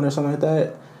movie phone or something like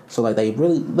that. So like they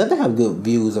have good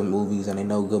views of movies, and they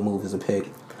know good movies to pick.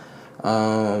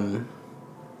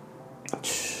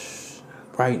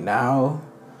 Right now,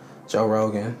 Joe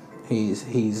Rogan. He's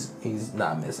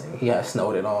not missing. He had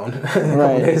Snowden on a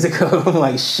couple days ago. I'm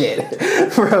like, shit,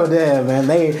 bro, damn, man.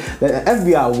 The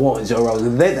FBI wants Joe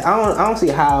Rogan. I don't see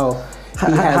how.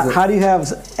 How do you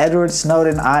have Edward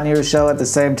Snowden on your show at the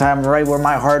same time, right where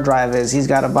my hard drive is? He's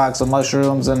got a box of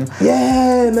mushrooms and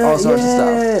all sorts of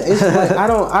stuff. It's like I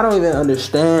don't even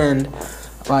understand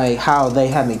like how they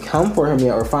haven't come for him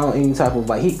yet or found any type of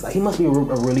like he must be a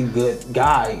really good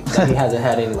guy that he hasn't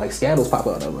had any like scandals pop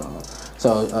out of him.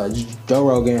 So Joe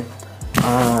Rogan,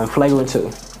 Flagrant 2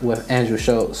 with Andrew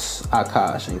Schultz,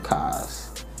 Akash, and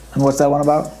Kaz. And what's that one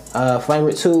about?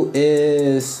 Flagrant 2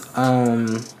 is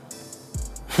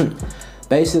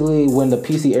basically when the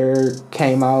PC era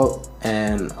came out,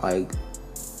 and like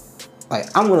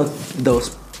I'm one of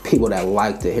those people that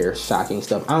like to hear shocking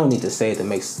stuff. I don't need to say it to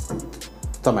make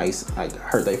somebody like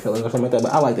hurt their feelings or something like that,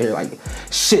 but I like to hear like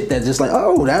shit that just like,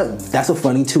 oh, that's a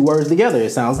funny 2 words together. It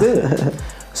sounds good.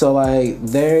 So like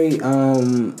it's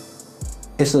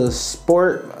a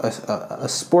sports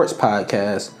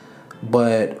podcast,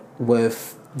 but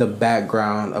with the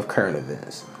background of current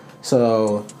events.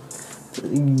 So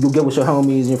you get with your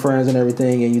homies and your friends and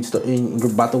everything, and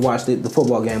you're about to watch the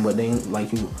football game, but then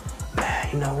like you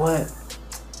know what?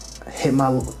 I hit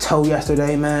my toe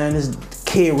yesterday, man. This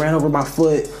kid ran over my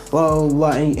foot, blah blah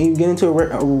blah, and you get into a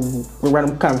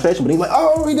random conversation, but he's like,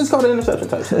 oh, he just caught an interception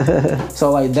type shit.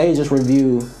 So like they just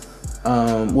review,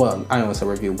 well, I don't want to say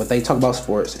review, but they talk about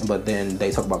sports, but then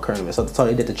they talk about current events. So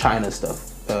they did the China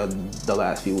stuff the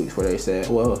last few weeks, where they said,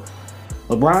 well,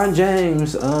 LeBron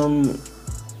James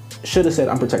should have said,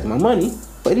 I'm protecting my money,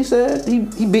 but he said he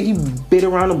beat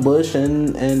around the bush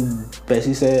and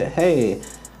basically said, hey,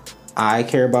 I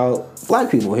care about black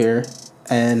people here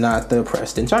and not the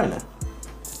oppressed in China.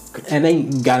 And they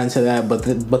got into that, but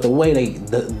the way they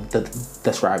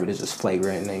describe it is just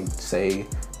flagrant, and they say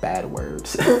bad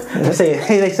words.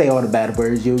 they say all the bad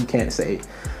words you can't say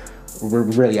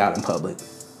really out in public.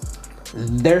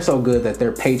 They're so good that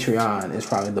their Patreon is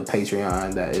probably the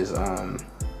Patreon that is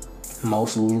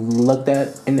most looked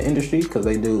at in the industry, because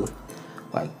they do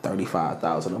like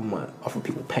 $35,000 a month off of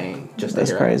people paying just to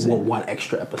hear one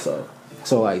extra episode.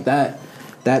 So like that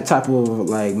type of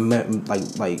like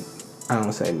I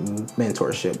don't say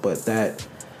mentorship, but that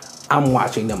I'm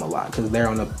watching them a lot, because they're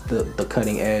on the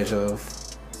cutting edge of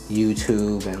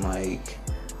YouTube and like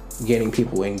getting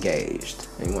people engaged,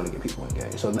 and you want to get people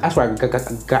engaged. So that's where I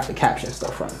got the caption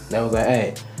stuff from. That was like,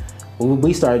 hey, when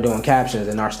we started doing captions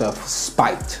and our stuff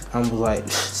spiked, I was like,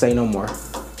 say no more.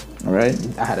 All right.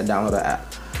 I had to download the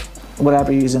app. What app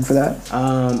are you using for that?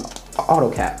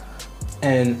 AutoCap,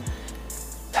 and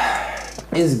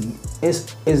it's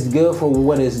good for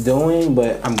what it's doing,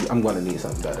 but I'm gonna need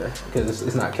something better, because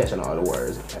it's not catching all the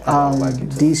words.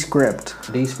 Descript.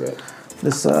 This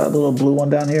little blue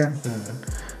one down here. Mm-hmm.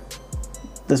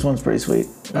 This one's pretty sweet.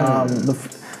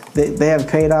 They have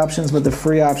paid options, but the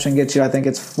free option gets you, I think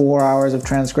it's 4 hours of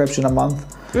transcription a month.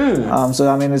 So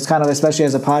I mean, it's kind of, especially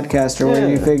as a podcaster, where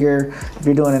you figure if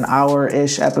you're doing an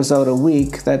hour-ish episode a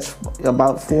week, that's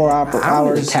about 4 hours. I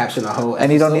don't need to caption a whole episode.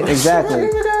 And you don't need, exactly.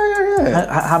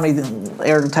 How many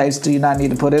air types do you not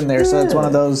need to put in there? So it's one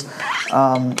of those.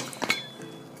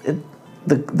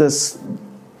 The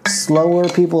slower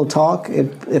people talk.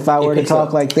 If I were to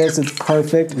talk like this, it's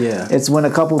perfect. Yeah. It's when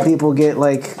a couple people get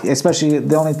like, especially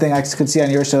the only thing I could see on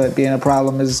your show it being a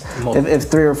problem is if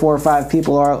 3 or 4 or 5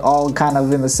 people are all kind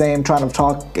of in the same trying to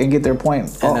talk and get their point.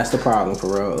 And that's the problem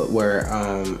for real. Where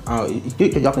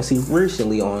y'all can see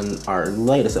recently on our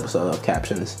latest episode of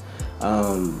Captions,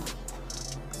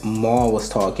 Maul was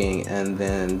talking and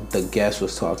then the guest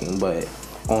was talking, but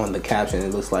on the caption it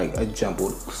looks like a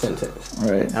jumbled sentence.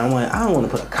 Right. And I'm like, I don't want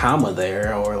to put a comma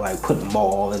there or like put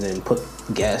Maul and then put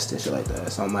guest and shit like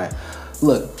that. So I'm like,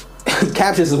 look,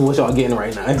 captions is what y'all getting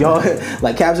right now. If y'all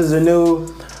like, captions are new.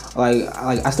 Like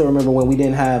I still remember when we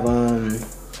didn't have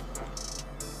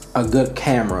a good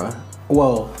camera.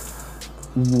 Well,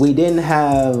 we didn't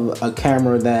have a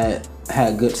camera that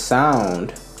had good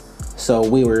sound. So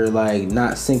we were like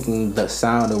not syncing the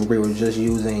sound, and we were just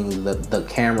using the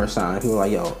camera sound. And people were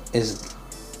like, yo,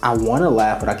 I want to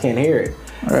laugh, but I can't hear it.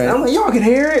 Right. And I'm like, y'all can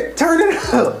hear it? Turn it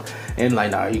up. And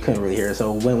like, nah, you couldn't really hear it.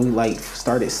 So when we like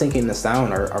started syncing the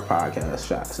sound, our podcast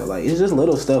shot. So like, it's just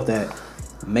little stuff that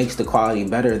makes the quality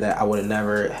better that I would have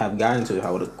never have gotten to if I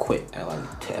would have quit at like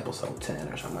episode 10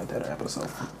 or something like that, or episode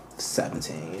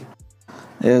 17.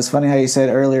 It was funny how you said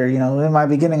earlier, you know, in my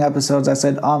beginning episodes, I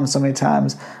said so many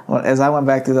times. As I went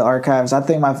back through the archives, I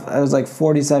think it was like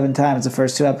 47 times the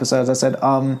first 2 episodes. I said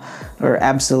or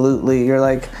absolutely. You're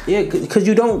like, yeah, because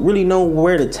you don't really know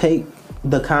where to take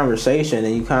the conversation,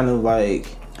 and you kind of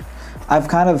like. I've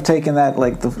kind of taken that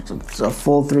like a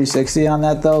full 360 on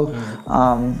that though.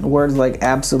 Words like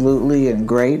absolutely and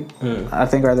great, I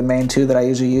think are the main 2 that I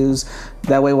usually use.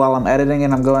 That way, while I'm editing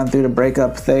and I'm going through to break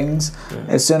up things,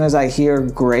 as soon as I hear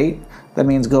great, that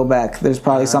means go back. There's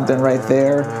probably something right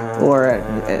there. Or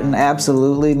an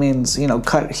absolutely means, you know,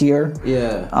 cut here.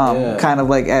 Kind of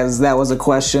like as that was a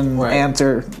question,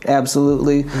 answer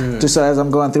absolutely. Just so as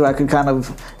I'm going through, I could kind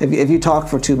of, if you talk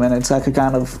for 2 minutes, I could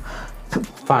kind of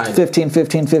fine.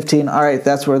 15. All right,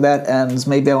 that's where that ends.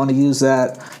 Maybe I want to use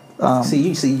that.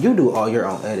 You do all your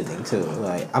own editing too.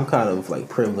 Like, I'm kind of like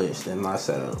privileged in my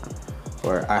setup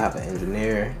where I have an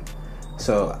engineer,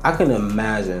 so I can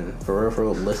imagine for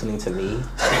real listening to me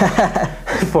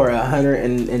for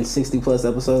 160 plus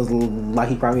episodes like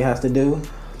he probably has to do.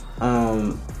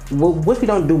 Which we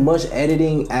don't do much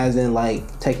editing, as in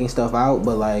like taking stuff out,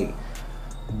 but like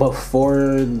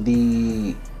before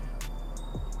the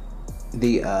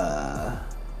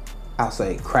I'll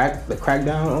say the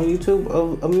crackdown on YouTube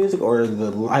of music, or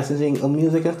the licensing of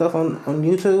music and stuff on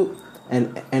YouTube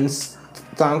and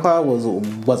SoundCloud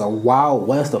was a wild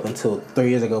west up until 3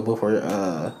 years ago before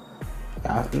you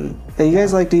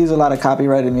guys like to use a lot of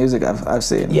copyrighted music, I've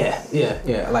seen.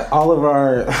 Yeah. Like all of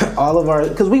our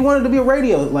because we wanted to be a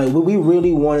radio, like we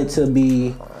really wanted to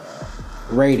be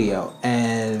radio,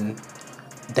 and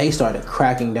they started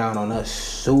cracking down on us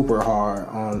super hard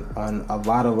on a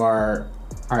lot of our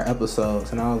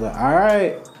episodes, and I was like, all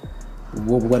right,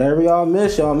 whatever y'all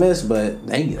miss, but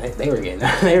they were getting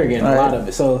a lot of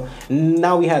it. So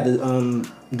now we had to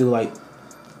do like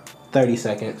 30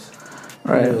 seconds.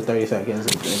 Right. 30 seconds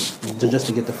just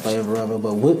to get the flavor of it.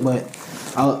 But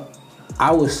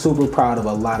I was super proud of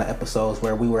a lot of episodes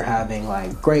where we were having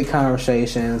like great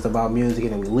conversations about music,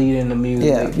 and then we lead into music.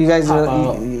 Yeah, you guys,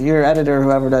 your editor,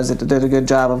 whoever does it, did a good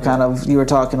job of kind of, you were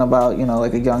talking about, you know,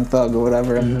 like a Young Thug or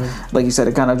whatever, and like you said,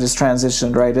 it kind of just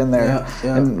transitioned right in there.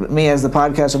 Yeah. And me as the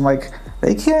podcast, I'm like,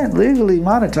 they can't legally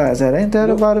monetize that. Ain't that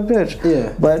about a bitch?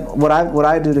 Yeah. But what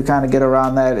I do to kind of get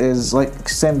around that is like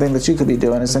same thing that you could be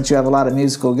doing. Is since you have a lot of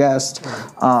musical guests,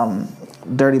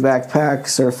 Dirty Backpack,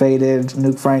 Sir Faded,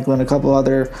 Nuke Franklin, a couple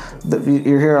other.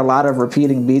 You hear a lot of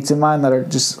repeating beats in mine that are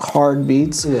just hard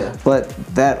beats. Yeah. But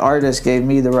that artist gave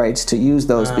me the rights to use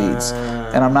those beats,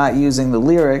 and I'm not using the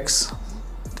lyrics.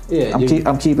 Yeah,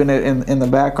 I'm keeping it in the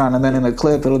background, and then in the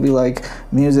clip it'll be like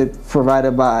music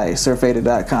provided by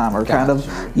SirFaded.com, or kind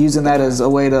of using that as a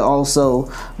way to also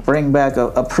bring back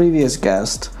a previous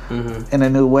guest in a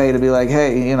new way, to be like,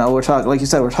 hey, you know, we're talking, like you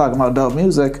said, we're talking about dope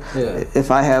music. Yeah. If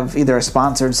I have either a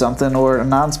sponsored something or a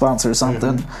non-sponsored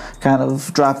something, kind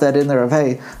of drop that in there of,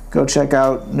 hey, go check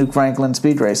out Nuke Franklin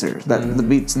Speed Racer, that the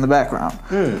beats in the background.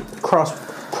 Cross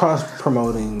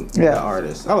promoting the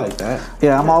artist. I like that.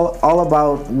 Yeah, I'm all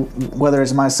about, whether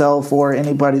it's myself or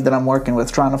anybody that I'm working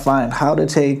with, trying to find how to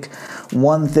take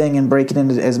one thing and break it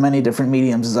into as many different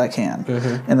mediums as I can.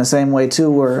 In the same way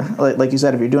too, where like you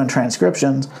said, if you're doing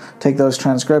transcriptions, take those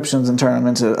transcriptions and turn them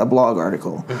into a blog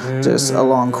article, just a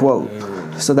long quote.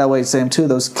 So that way, same too,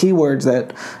 those keywords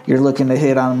that you're looking to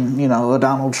hit on, you know, a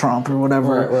Donald Trump or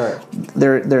whatever,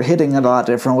 they're hitting it a lot of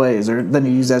different ways. Or then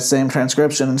you use that same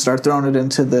transcription and start throwing it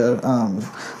into the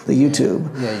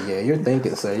YouTube. Yeah, you're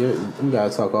thinking, so we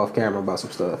gotta talk off camera about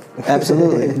some stuff.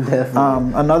 Absolutely.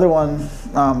 Another one,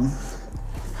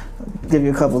 give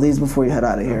you a couple of these before you head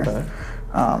out of here. Okay.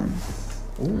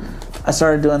 I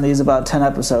started doing these about 10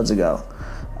 episodes ago.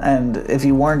 And if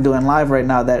you weren't doing live right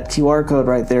now, that QR code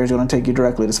right there is going to take you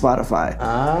directly to Spotify.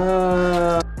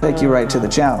 Take you right to the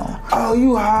channel. Oh,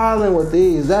 you hollering with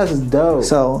these. That's dope.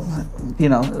 So, you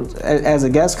know, as a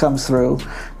guest comes through,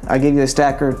 I give you a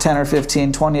stack of 10 or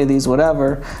 15, 20 of these,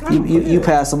 whatever. You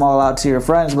pass them all out to your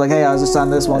friends. Like, hey, I was just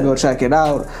on this one, go check it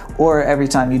out. Or every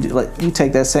time you do, like, you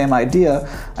take that same idea.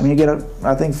 I mean, you get,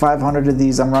 I think 500 of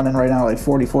these I'm running right now, like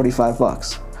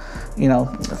 $40-$45. You know,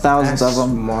 thousands of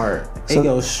them. Smart. So, it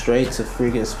goes straight to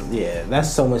freaking,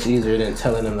 that's so much easier than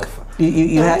telling them to.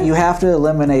 You have to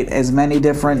eliminate as many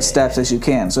different steps as you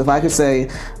can. So if I could say,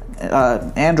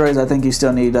 Androids, I think you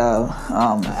still need the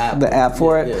app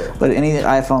for it. Yeah. But any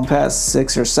iPhone past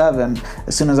 6 or 7,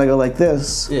 as soon as I go like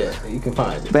this, you can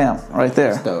find it. Bam, right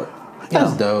there. That's dope.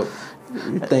 That's dope.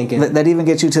 Thinking that even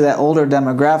gets you to that older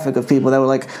demographic of people that were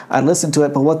like, I listened to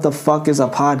it, but what the fuck is a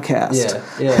podcast?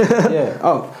 Yeah.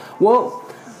 Oh, well,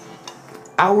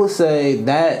 I will say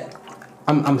that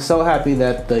I'm so happy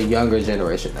that the younger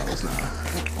generation knows now.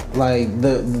 Like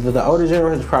the older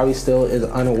generation probably still is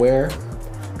unaware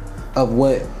of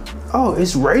what. Oh,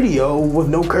 it's radio with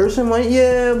no cursing. Like,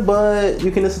 yeah, but you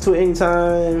can listen to it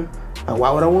anytime.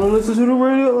 Why would I want to listen to the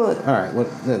radio? All right, well,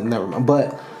 never mind.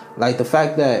 But like the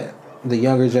fact that the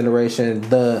younger generation,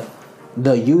 the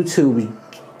YouTube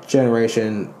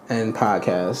generation and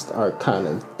podcast are kind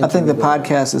of. I think the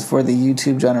podcast is for the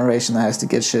YouTube generation that has to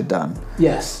get shit done.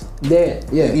 Yes, yeah.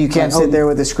 You can't sit there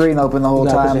with the screen open the whole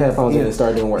time. Put your headphones in and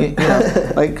start doing work.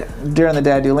 Like during the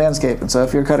day, I do landscaping. So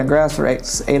if you're cutting grass for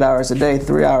 8 hours a day,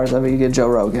 3 hours of it, you get Joe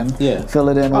Rogan. Yeah. Fill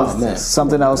it in with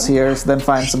something else here. So then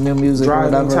find some new music.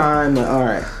 Driving time. All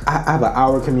right, I have an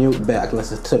hour commute back.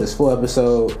 Listen to this full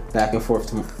episode back and forth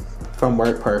from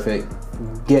work. Perfect.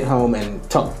 Get home and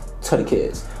talk to the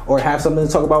kids. Or have something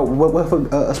to talk about with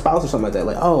a spouse or something like that.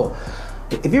 Like, oh,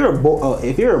 if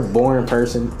you're a boring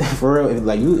person, for real, if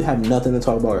like you have nothing to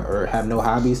talk about or have no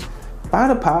hobbies,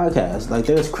 find a podcast. Like,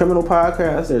 there's criminal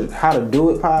podcasts, there's how to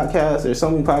do it podcasts, there's so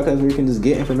many podcasts where you can just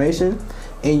get information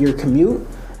in your commute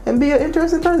and be an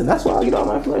interesting person. That's why I get all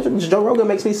my information. Joe Rogan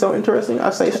makes me so interesting. I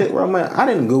say shit where I'm like, I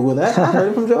didn't Google that. I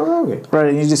heard it from Joe Rogan. Right,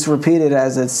 and you just repeat it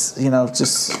as it's,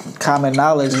 just common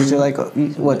knowledge. Because you're like,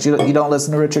 what, you don't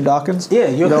listen to Richard Dawkins? Yeah.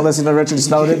 You don't listen to Richard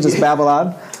Snowden, just babble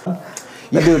on?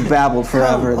 That dude babbled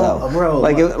forever, though. Bro,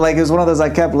 like it was one of those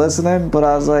I kept listening, but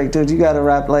I was like, dude, you got to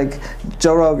rap like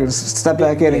Joe Rogan. Step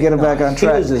back in and get him back on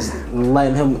track. He was just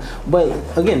letting him. But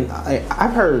again,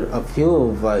 I've heard a few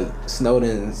of like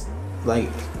Snowden's like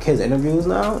his interviews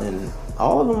now, and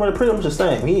all of them are pretty much the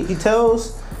same. He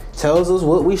tells us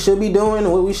what we should be doing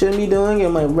and what we shouldn't be doing.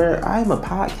 And like, where I'm a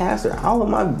podcaster, all of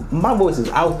my voice is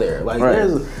out there. Like, right.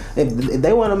 If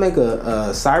they want to make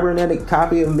a cybernetic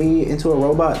copy of me into a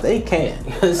robot, they can.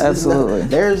 Absolutely.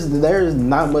 There's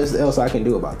not much else I can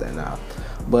do about that now.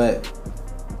 But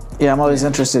yeah, I'm always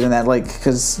interested in that, like,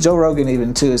 because Joe Rogan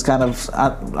even too is kind of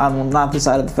on not the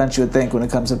side of the fence you would think when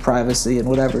it comes to privacy and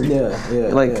whatever.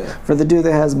 For the dude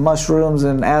that has mushrooms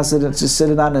and acid and just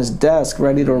sitting on his desk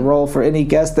ready to roll for any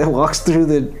guest that walks through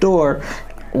the door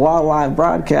while live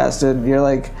broadcasting, you're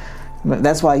like,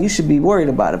 that's why you should be worried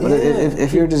about it. But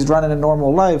if you're just running a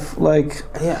normal life, like,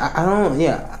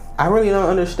 I really don't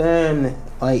understand.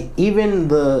 Like, even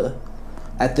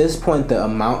at this point, the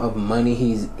amount of money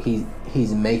he's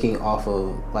making off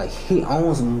of, like, he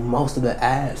owns most of the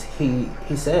ads he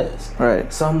says.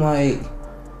 Right. So I'm like,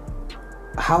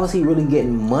 how is he really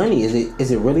getting money?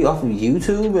 Is it really off of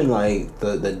YouTube and like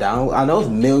the down? I know it's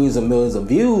millions and millions of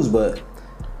views, but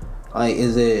like,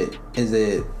 is it?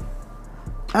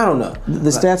 I don't know. The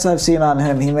stats I've seen on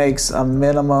him, he makes a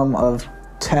minimum of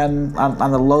 10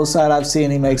 on the low side. I've seen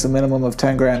he makes a minimum of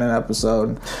 10 grand an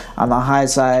episode. On the high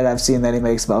side, I've seen that he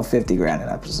makes about 50 grand an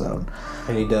episode.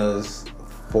 And he does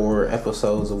 4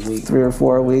 episodes a week, 3 or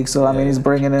 4 a week. So I mean, he's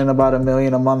bringing in about $1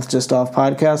 million a month just off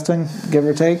podcasting, give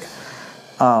or take.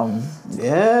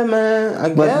 Yeah, man.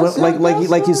 I guess.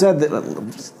 Like you said,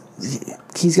 that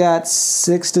he's got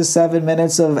 6 to 7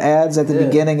 minutes of ads at the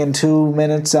beginning and 2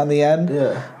 minutes on the end.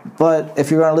 Yeah. But if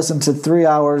you're going to listen to 3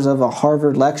 hours of a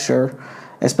Harvard lecture,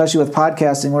 especially with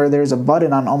podcasting where there's a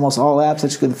button on almost all apps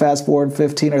that you can fast forward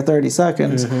 15 or 30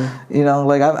 seconds,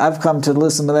 like I've come to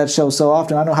listen to that show so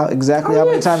often. I know how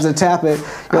many times to tap it.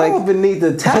 I don't even need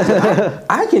to tap it.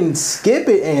 I can skip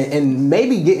it and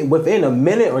maybe get within a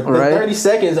minute or 30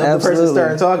 seconds of the person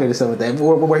starting talking to someone like that,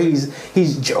 where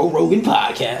he's Joe Rogan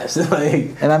podcast.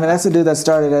 And I mean, that's the dude that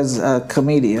started as a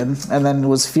comedian and then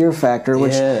was Fear Factor,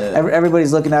 which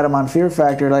everybody's looking at him on Fear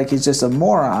Factor like he's just a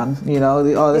moron.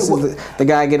 This is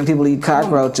the guy getting people to eat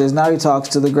cockroaches. Now he talks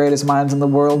to the greatest minds in the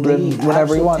world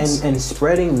whenever he wants. And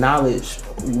spreading knowledge.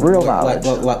 Real knowledge.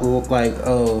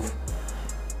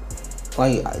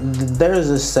 There's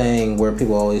this saying where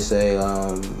people always say,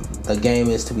 the game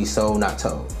is to be sold, not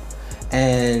told.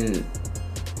 And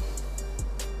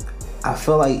I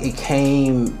feel like it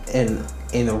came in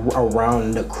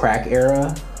around the crack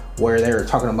era where they were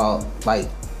talking about like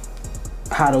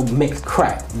how to mix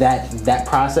crack. That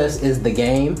process is the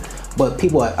game. But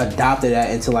people adopted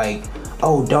that into like,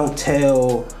 oh, don't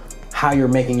tell how you're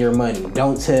making your money.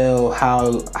 Don't tell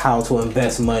how to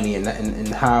invest money and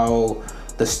how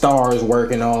the stars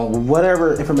work and all.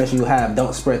 Whatever information you have,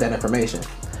 don't spread that information.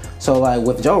 So like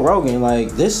with Joe Rogan, like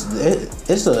it's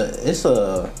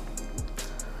a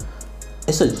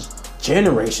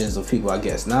generations of people, I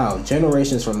guess now,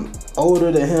 generations from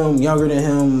older than him, younger than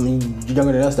him,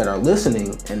 younger than us that are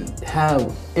listening and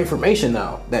have information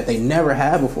now that they never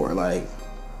had before. Like,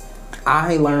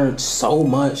 I learned so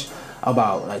much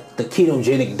about like the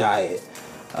ketogenic diet,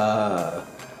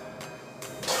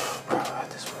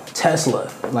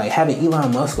 Tesla, like having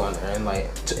Elon Musk on there and like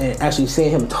and actually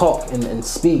seeing him talk and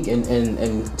speak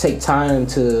and take time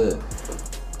to,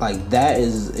 like, that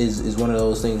is one of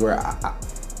those things where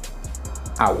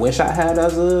I wish I had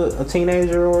as a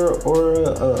teenager or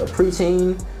a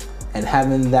preteen, and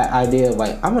having that idea of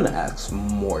like, I'm gonna ask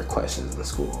more questions in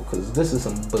school because this is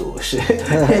some bullshit.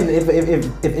 And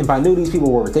if I knew these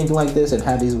people were thinking like this and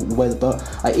had these ways of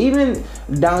thought, like even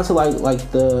down to like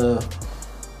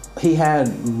he had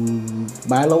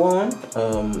Milo on.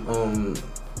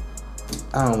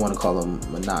 I don't want to call him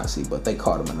a Nazi, but they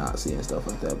called him a Nazi and stuff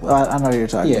like that. But, I know what you're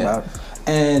talking about.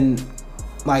 And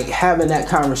like having that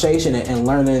conversation and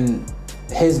learning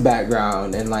his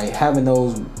background and like having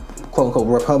those quote unquote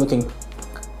Republican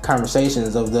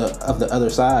conversations of the other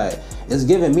side is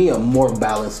giving me a more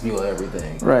balanced view of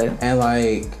everything. Right. And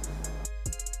like,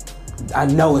 I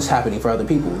know it's happening for other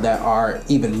people that are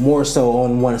even more so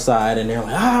on one side, and they're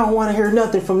like, I don't want to hear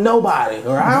nothing from nobody,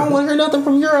 or I don't want to hear nothing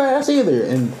from your ass either.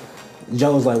 And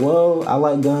Joe's like, well, I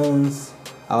like guns,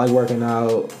 I like working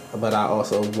out, but I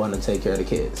also want to take care of the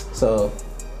kids. So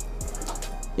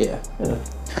yeah.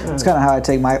 It's kind of how I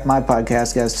take my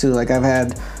podcast guests too. Like I've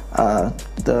had I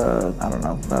don't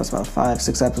know, that was about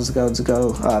 5-6 episodes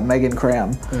ago, Megan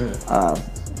Cram,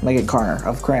 Megan Carner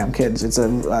of Cram Kids. It's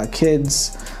a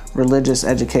kids religious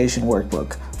education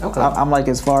workbook. Okay. I'm like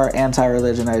as far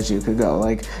anti-religion as you could go.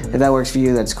 Like if that works for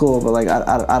you, that's cool. But like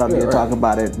I don't need to talk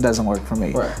about it. It doesn't work for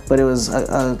me. Right. But it was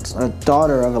a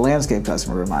daughter of a landscape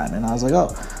customer of mine, and I was like,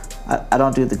 oh, I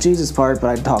don't do the Jesus part,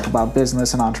 but I talk about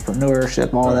business and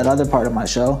entrepreneurship, all that other part of my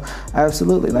show.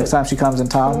 Absolutely. Next time she comes in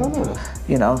town,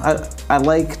 you know, I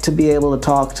like to be able to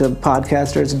talk to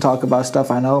podcasters and talk about stuff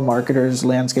I know, marketers,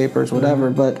 landscapers,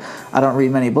 whatever, but I don't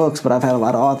read many books, but I've had a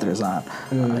lot of authors on.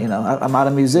 You know, I'm not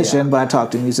a musician, but I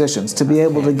talk to musicians. To be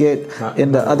able to get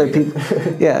into other people,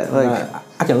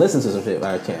 I can listen to some shit,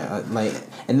 but I can't.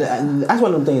 And that's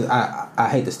one of the things I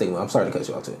hate the stigma. I'm sorry to cut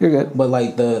you off too. You're good. But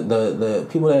like the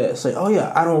people that say, oh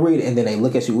yeah, I don't read it, and then they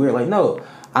look at you weird. Like, no,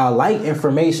 I like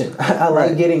information. I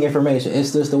like getting information.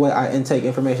 It's just the way I intake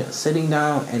information. Sitting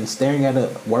down and staring at the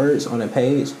words on a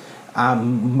page,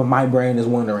 my brain is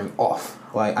wandering off.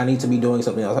 Like, I need to be doing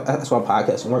something else. That's why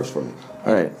podcasting works for me.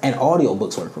 Right. And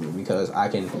audiobooks work for me because I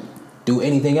can do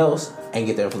anything else and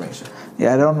get the information.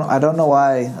 Yeah, I don't know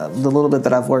why the little bit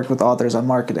that I've worked with authors on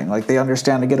marketing, like they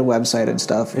understand to get a website and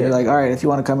stuff. And you're like, all right, if you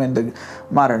want to come into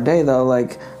modern day though,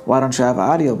 like why don't you have an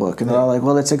audiobook? And they're all like,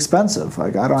 well, it's expensive.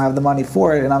 Like I don't have the money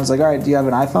for it. And I was like, all right, do you have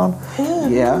an iPhone?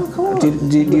 Yeah.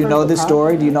 Do you know the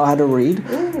story? Do you know how to read?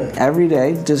 Every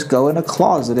day, just go in a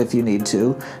closet if you need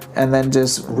to, and then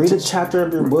just read a chapter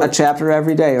of your book. A chapter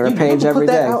every day or a page every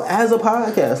day. Put that out as a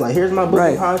podcast. Like, here's my book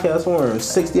in podcast form.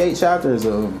 68 chapters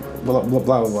of blah blah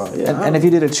blah blah. Yeah, and if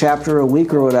you did a chapter a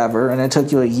week or whatever, and it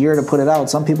took you a year to put it out,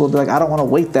 some people would be like, I don't want to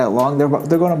wait that long. They're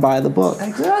going to buy the book.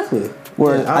 Exactly.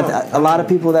 Where a lot of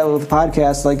people that with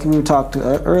podcasts, like we talked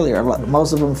earlier,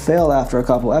 most of them fail after a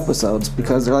couple episodes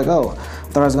because they're like, oh,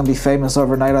 I thought I was going to be famous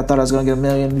overnight. I thought I was going to get 1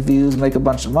 million views, make a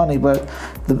bunch of money. But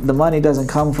the money doesn't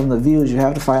come from the views. You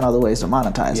have to find other ways to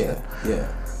monetize it.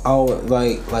 Yeah. Oh,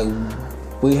 like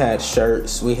we had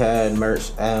shirts, we had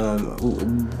merch.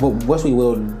 Which we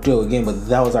will do again, but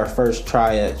that was our first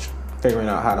try at figuring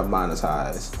out how to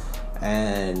monetize.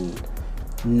 And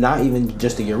not even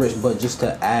just to get rich, but just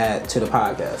to add to the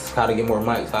podcast. How to get more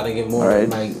mics, how to get more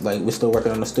like we're still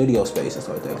working on the studio space and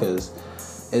stuff like that, because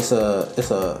it's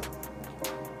a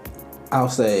I'll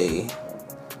say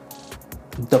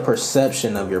the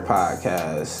perception of your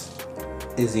podcast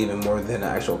is even more than the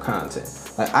actual content.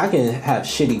 Like I can have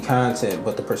shitty content,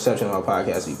 but the perception of my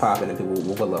podcast be popping and people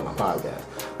will love my podcast.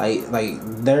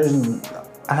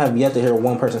 I have yet to hear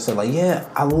one person say like, yeah,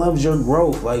 I loved your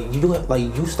growth.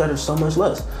 You stutter so much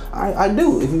less. I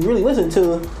do. If you really listen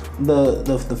to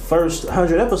the first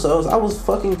 100 episodes, I was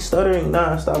fucking stuttering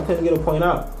nonstop, couldn't get a point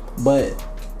out. But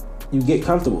you get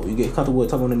comfortable. You get comfortable with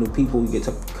talking to new people. You get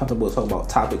comfortable with talking about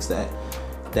topics that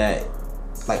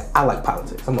like I like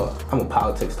politics. I'm a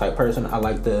politics type person. I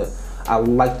like the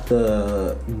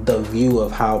view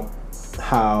of how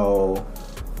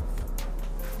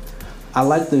I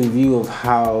like the view of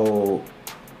how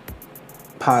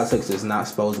politics is not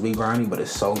supposed to be grimy, but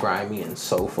it's so grimy and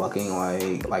so fucking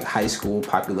like high school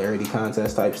popularity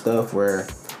contest type stuff where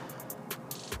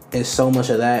it's so much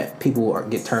of that people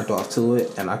get turned off to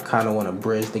it, and I kind of want to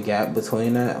bridge the gap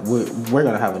between that. We're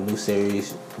gonna have a new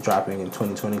series dropping in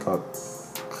 2020 called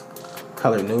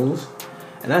Colored News,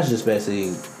 and that's just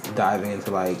basically diving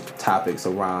into like topics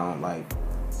around like,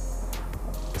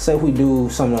 say if we do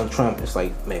something on Trump, it's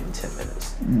like maybe 10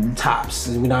 minutes tops.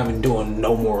 We're not even doing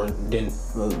no more than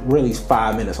really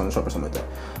 5 minutes on Trump or something like that.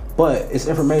 But it's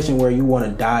information where you want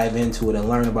to dive into it and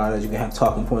learn about it. You can have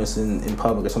talking points in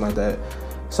public or something like that.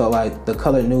 So like the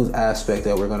colored news aspect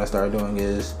that we're gonna start doing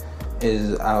is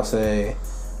I'll say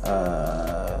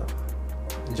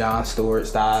Jon Stewart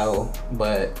style,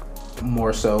 but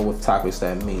more so with topics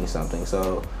that mean something.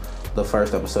 So the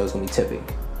first episode is gonna be tipping.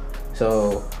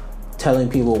 So telling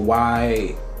people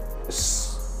why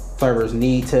servers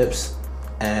need tips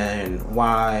and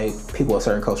why people of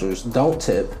certain cultures don't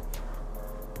tip.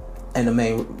 And the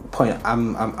main point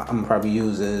I'm probably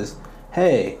use is,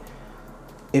 hey,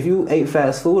 if you ate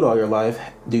fast food all your life,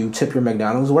 do you tip your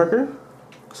McDonald's worker?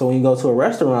 So when you go to a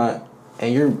restaurant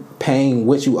and you're paying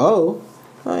what you owe,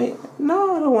 like,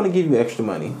 no, I don't want to give you extra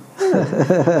money.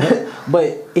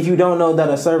 But if you don't know that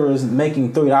a server is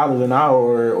making $3 an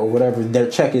hour or whatever, their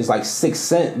check is like 6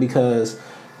 cents because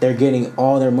they're getting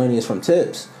all their money is from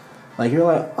tips. Like, you're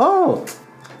like, oh,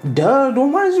 duh,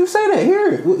 why did you say that?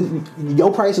 Here,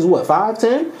 your price is what, $5,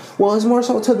 $10? Well, it's more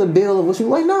so to the bill of what you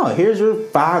like. No, here's your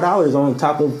 $5 on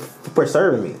top of for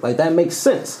serving me. Like, that makes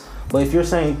sense. But if you're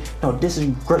saying, no, this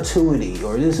is gratuity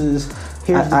or this is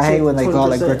I hate when they 20%.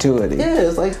 Call it gratuity. Yeah,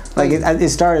 it's like it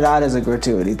started out as a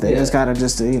gratuity thing. Yeah. It's kind of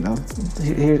just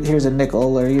here's a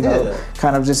nickel or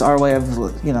kind of just our way of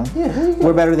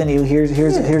we're better than you. Here's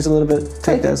a little bit.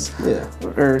 Take this. Yeah.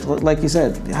 Or like you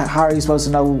said, how are you supposed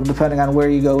to know depending on where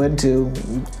you go into?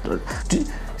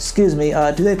 Excuse me,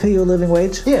 do they pay you a living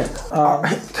wage? Yeah.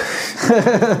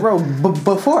 Bro,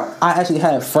 before I actually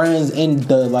had friends in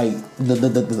the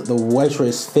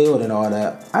waitress field and all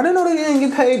that, I didn't know they didn't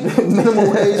get paid minimum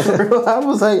wage. I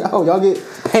was like, oh, y'all get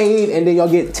paid and then y'all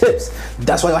get tips.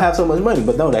 That's why y'all have so much money.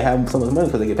 But no, they have so much money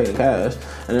because they get paid in cash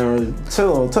and they're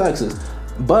still on taxes.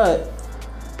 But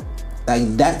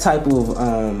like that type of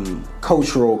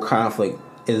cultural conflict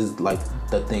is like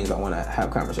the things I want to have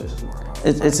conversations more about.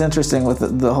 It's interesting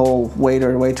with the whole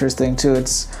waiter waitress thing too.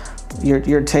 It's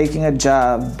you're taking a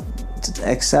job,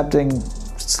 accepting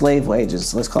slave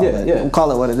wages. Let's call it. Yeah. We'll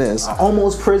call it what it is.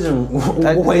 Almost prison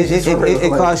wages. It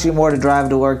costs you more to drive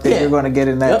to work than you're going to get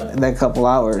in that couple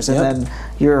hours, and then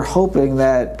you're hoping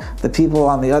that the people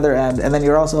on the other end, and then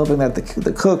you're also hoping that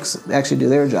the cooks actually do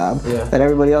their job. Yeah. That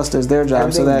everybody else does their job.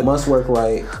 Everything so that must work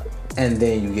right, and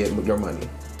then you get your money.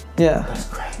 Yeah. That's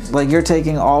crazy. Like you're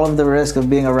taking all of the risk of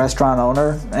being a restaurant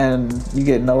owner, and you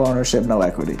get no ownership, no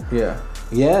equity. Yeah.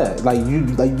 Yeah, like you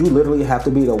literally have to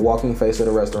be the walking face of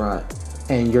the restaurant,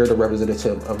 and you're the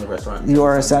representative of the restaurant. You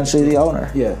are essentially the owner.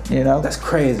 Yeah, that's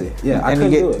crazy. Yeah, and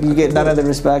you get none of the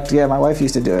respect. Yeah, my wife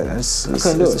used to do it. It's a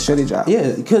shitty job.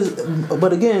 Yeah,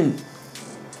 but again,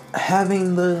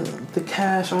 having the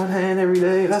cash on hand every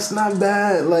day, that's not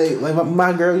bad. Like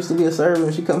my girl used to be a server,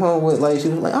 and she come home with she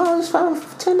was like, oh, I just found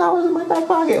 $10 in my back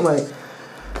pocket. I'm like,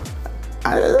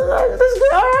 that's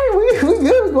good. All right, we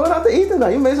good. We're going out to eat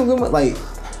tonight. You made some good money. Like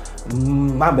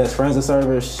my best friend's a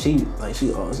server. She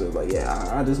always says like, yeah,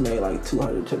 I just made like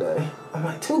 $200 today. I'm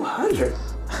like,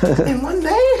 $200 in one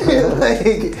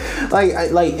day.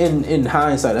 like in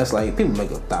hindsight, that's like people make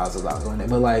 $1,000 on it.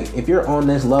 But like if you're on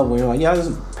this level, you're like, yeah, I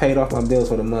just paid off my bills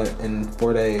for the month in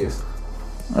 4 days.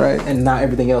 Right. And not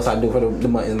everything else I do for the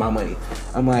month is my money.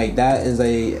 I'm like, that is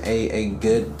a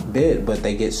good bid, but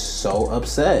they get so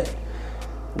upset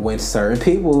when certain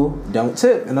people don't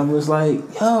tip, and I'm just like,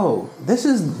 yo, this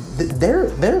is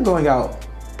they're going out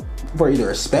for either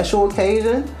a special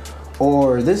occasion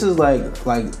or this is like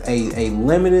a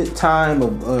limited time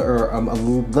or a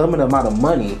limited amount of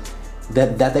money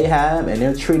that they have, and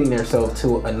they're treating themselves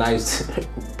to a nice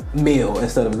meal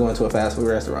instead of going to a fast food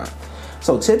restaurant.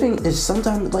 So tipping is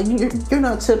sometimes like you're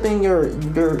not tipping your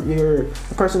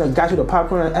person that got you the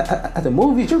popcorn at the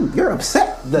movies. You're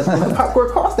upset that the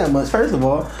popcorn cost that much, first of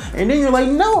all, and then you're like,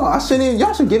 no, I shouldn't.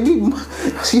 Y'all should give me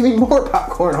more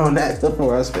popcorn on that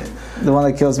before I spend. The one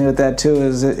that kills me with that too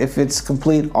is if it's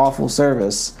complete awful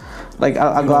service. Like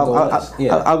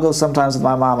I'll go sometimes with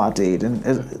my mom out to eat, and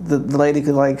the lady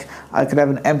could I could have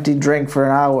an empty drink for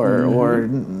an hour, or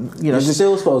you're just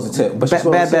still supposed to tip, but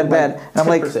bad. And I'm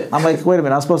like, wait a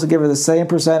minute, I'm supposed to give her the same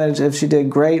percentage if she did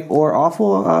great or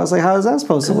awful. I was like, how is that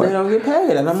supposed to work? They don't get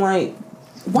paid, and I'm like,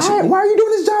 why are you doing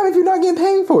this job if you're not getting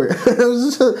paid for it? It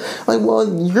was just like,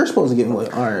 well, you're supposed to get all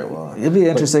right, well. It'd be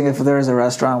interesting if there was a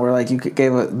restaurant where you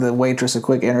gave the waitress a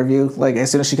quick interview, as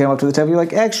soon as she came up to the table, you're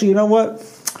like, actually, you know what?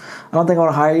 I don't think I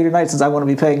want to hire you tonight since I want to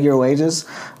be paying your wages.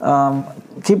 Go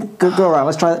around.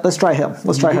 Let's try him.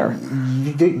 Let's try her.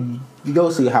 You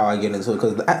go see how I get into it,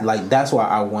 because like that's why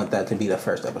I want that to be the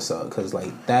first episode, because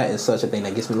like that is such a thing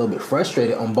that gets me a little bit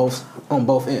frustrated on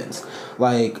both ends.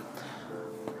 Like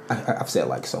I've said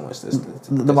like so much.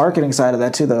 The marketing side of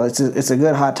that too, though, it's a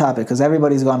good hot topic because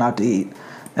everybody's gone out to eat.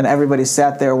 And everybody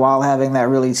sat there while having that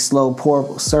really slow,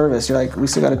 poor service. You're like, we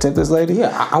still got to tip this lady?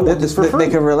 Yeah, I want this for free.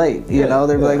 They can relate, you know?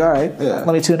 They're like, all right, let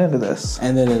me tune into this.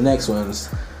 And then the next ones,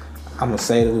 I'm going to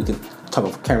say that we can talk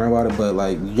off camera about it, but,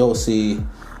 like, you'll see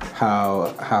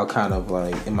how kind of,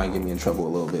 like, it might get me in trouble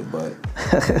a little bit,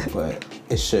 but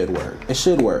it should work. It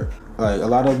should work. Like, a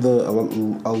lot of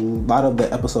the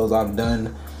episodes I've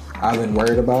done, I've been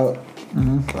worried about,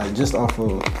 like, just off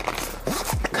of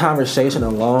conversation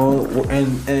alone,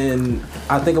 and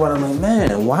I think about it, I'm like,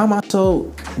 man, why am I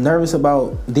so nervous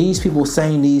about these people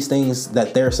saying these things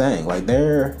that they're saying? Like,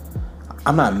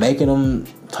 I'm not making them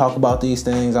talk about these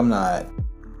things. I'm not.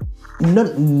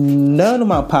 None of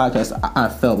my podcasts, I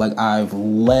felt like I've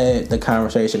led the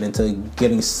conversation into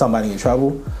getting somebody in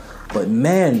trouble, but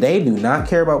man, they do not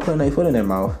care about putting their foot in their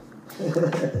mouth.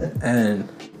 And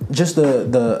just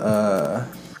the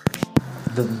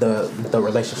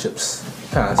relationships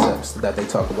concepts that they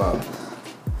talk about.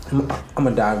 I'm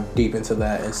gonna dive deep into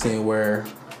that and seeing where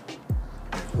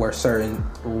certain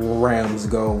realms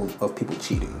go of people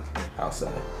cheating. I'll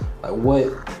say, like,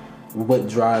 what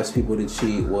drives people to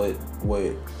cheat?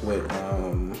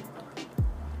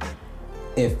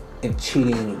 If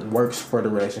cheating works for the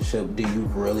relationship, do you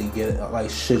really get it? Like,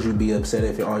 should you be upset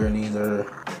if all your needs are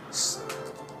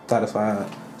satisfied?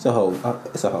 It's a whole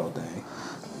thing.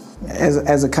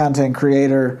 As a content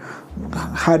creator,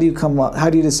 how do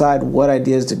you decide what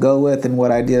ideas to go with and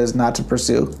what ideas not to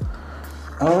pursue?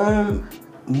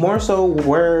 More so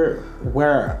where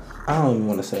I don't even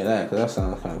want to say that because that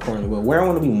sounds kind of corny, but where I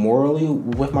want to be morally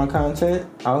with my content,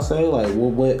 I'll say, like,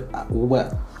 what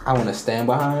I want to stand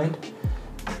behind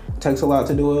takes a lot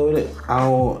to do with it. I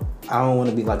don't want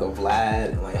to be like a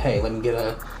Vlad, like, hey, let me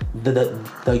get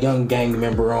the young gang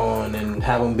member on and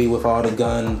have him be with all the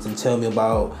guns and tell me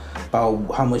about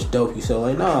how much dope you sell.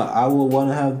 Like, nah, I would want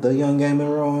to have the young gang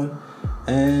member on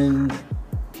and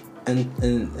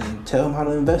tell him how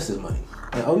to invest his money.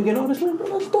 Like, oh, you get all this money?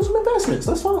 Let's do some investments.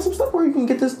 Let's find some stuff where you can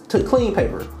get this to clean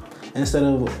paper instead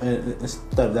of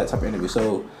that type of interview.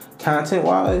 So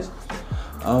content-wise,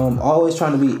 always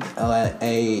trying to be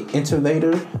a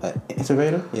innovator,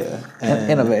 yeah. An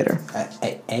innovator.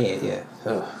 Yeah.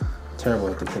 Ugh, terrible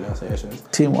at the pronunciations.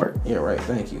 Teamwork. Yeah, right.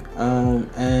 Thank you.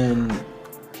 And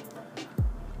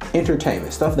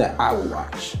entertainment, stuff that I would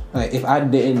watch. Like, if I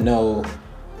didn't know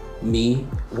me,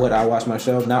 would I watch my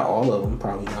show? Not all of them,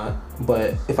 probably not.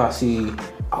 But if I see,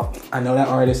 I know that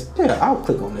artist, yeah, I'll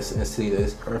click on this and see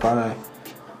this. Or if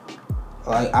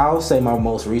I'll say my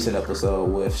most recent episode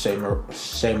with Shay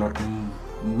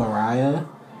Mariah.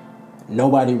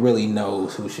 Nobody really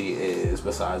knows who she is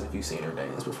besides if you've seen her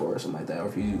dance before or something like that, or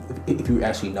if you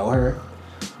actually know her.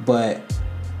 But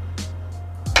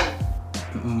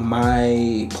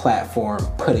my platform,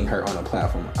 putting her on a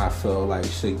platform, I feel like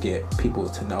should get people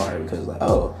to know her because, like,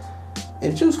 oh,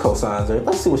 if Juice co-signs her,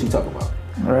 let's see what she's talking about.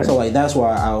 Right. So, like, that's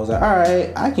why I was like, all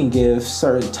right, I can give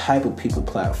certain type of people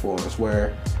platforms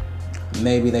where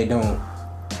maybe they don't,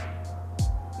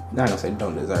 not gonna say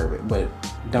don't deserve it, but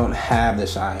don't have the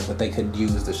shine, but they could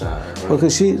use the shine. Right? Well,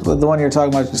 because the one you're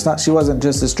talking about, she wasn't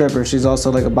just a stripper, she's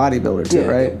also like a bodybuilder too,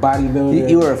 right? Bodybuilder.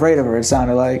 You were afraid of her, it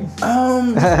sounded like.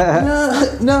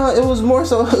 No, it was more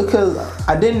so because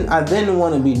I didn't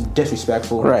want to be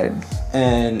disrespectful. Right.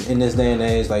 And in this day and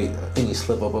age, like, any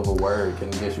slip up of a word can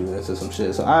get you into some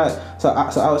shit. So I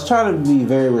was trying to be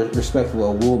very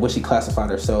respectful of what she classified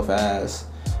herself as.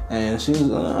 And she was,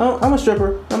 I'm a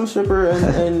stripper,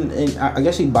 and I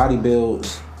guess she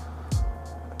bodybuilds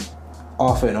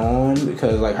off and on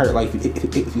because, like, her, like,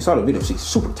 if you saw the video, she's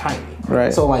super tiny.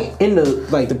 Right. So, like, in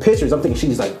the pictures, I'm thinking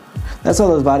she's like. That's how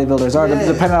those bodybuilders are.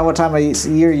 Yeah. Depending on what time of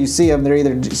year you see them, they're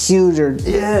either huge or.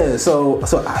 Yeah. So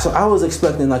I was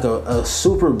expecting like a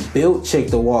super built chick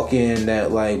to walk in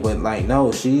that, like, but, like,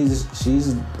 no, she's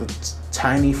a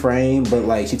tiny frame, but,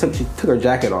 like, she took her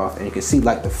jacket off and you can see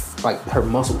like her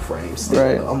muscle frame still.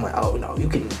 Right. I'm like, oh no, you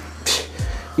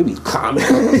be climbing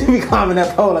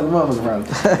that pole like a motherfucker, bro.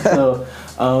 So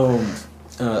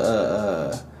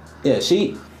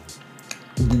yeah,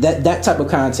 that type of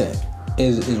content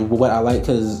is what I like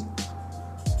because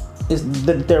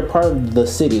they're part of the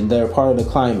city, they're part of the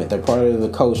climate, they're part of the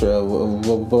culture of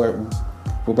what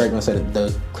Bregman said,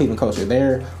 the Cleveland culture.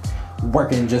 They're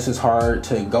working just as hard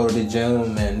to go to the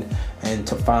gym and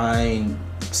to find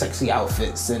sexy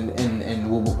outfits, and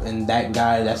that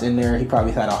guy that's in there, he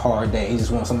probably had a hard day. He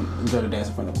just wants some enjoy the dance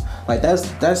in front of him. Like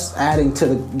that's adding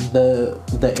to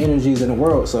the energies in the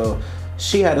world. So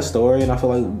she had a story, and I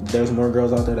feel like there's more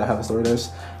girls out there that have a story.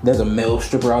 There's a male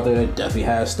stripper out there that definitely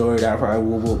has a story that I probably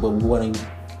would want to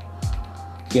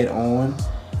get on.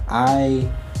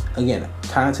 Again,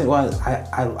 content wise,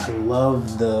 I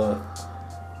love the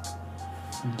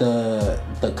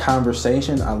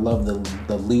conversation. I love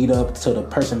the lead up to the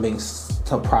person being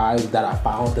surprised that I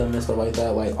found them and stuff like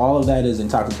that. Like all of that is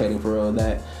intoxicating for real.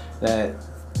 That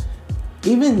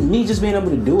even me just being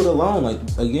able to do it alone. Like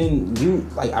again,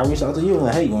 I reached out to you and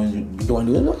like, hey, you want to do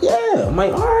it? Like, yeah. I'm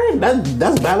like, all right,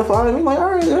 that's valid for me. I'm like,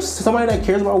 all right, there's somebody that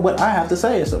cares about what I have to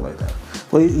say and stuff like that.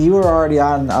 Well, you were already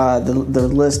on the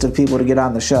list of people to get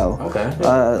on the show. Okay.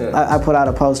 I put out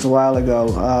a post a while ago,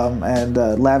 and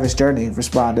Lavish Journey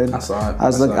responded. I saw it. I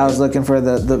was looking for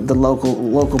the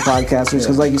local podcasters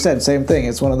because, like you said, same thing.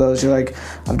 It's one of those. You're like,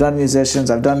 I've done musicians,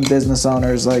 I've done business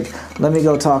owners. Like, let me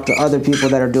go talk to other people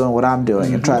that are doing what I'm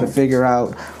doing and try to figure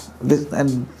out. This,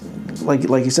 and like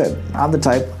you said, I'm the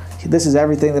type. This is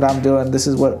everything that I'm doing. This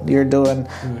is what you're doing.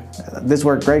 This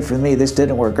worked great for me. This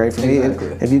didn't work great for me.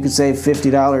 If you could save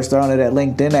 $50 throwing it at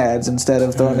LinkedIn ads instead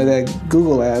of throwing it at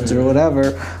Google ads or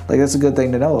whatever, like that's a good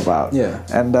thing to know about. Yeah.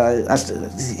 And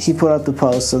he put up the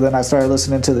post, so then I started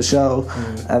listening to the show,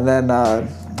 and then I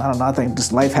don't know. I think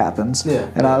just life happens.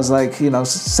 Yeah. And I was like,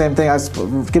 same thing. I was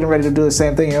getting ready to do the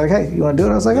same thing. You're like, hey, you want to do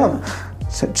it? I was like, oh,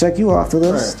 check you off the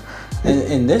list. Right.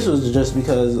 And this was just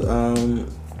because.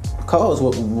 Co-host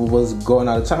was going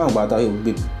out of town, but I thought he would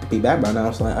be back by now. I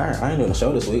was like, all right, I ain't doing a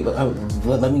show this week.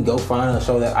 Let me go find a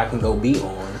show that I can go be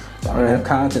on. So I have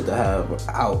content to have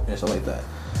out and stuff like that.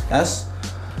 That's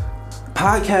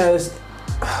podcast.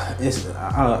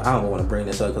 I don't want to bring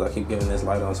this up because I keep giving this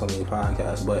light on so many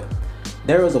podcasts, but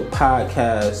there was a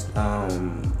podcast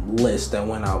list that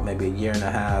went out maybe a year and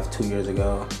a half, 2 years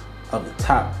ago of the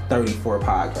top 34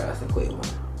 podcasts in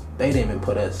Cleveland. They didn't even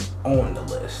put us on the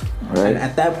list. Right. And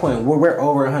at that point, we're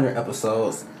over 100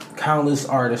 episodes, countless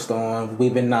artists on,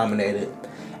 we've been nominated,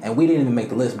 and we didn't even make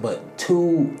the list, but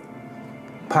 2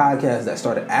 podcasts that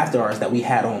started after ours that we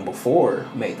had on before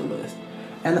made the list.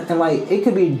 And like, it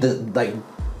could be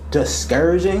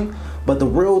discouraging, but the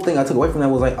real thing I took away from that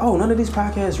was like, oh, none of these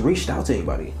podcasts reached out to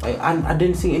anybody. Like, I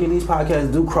didn't see any of these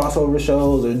podcasts do crossover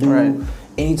shows or do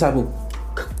any type of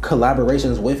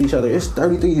collaborations with each other. It's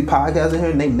 33 podcasts in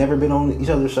here and they've never been on each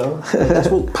other's show. Like, that's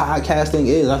what podcasting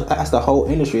is. That's the whole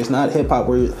industry. It's not hip hop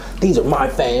where these are my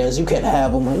fans, you can't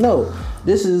have them. Like, no,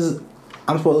 this is,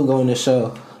 I'm supposed to go on this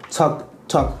show, talk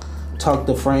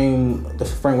the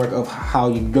framework of how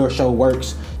your show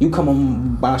works. You come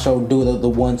on my show, do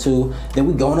the 1-2, then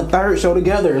we go on a third show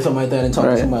together or something like that and talk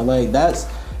to somebody. Like,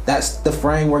 that's the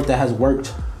framework that has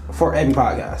worked for every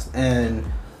podcast. And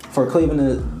for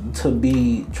Cleveland to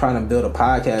be trying to build a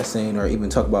podcast scene or even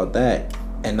talk about that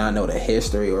and not know the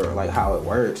history or like how it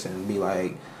works and be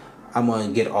like, I'm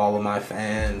gonna get all of my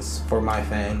fans for my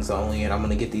fans only, and I'm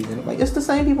gonna get these in. Like, it's the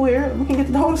same people here. We can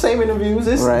get the whole same interviews.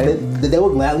 They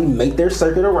will gladly make their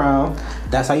circuit around.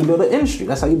 That's how you build an industry.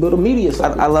 That's how you build a media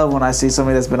circuit. I love when I see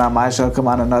somebody that's been on my show come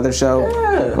on another show.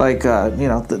 Yeah. Like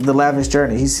the Lavish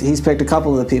Journey. He's picked a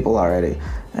couple of the people already.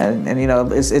 And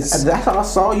it's that's how I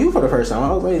saw you for the first time.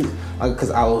 I was waiting,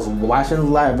 because I was watching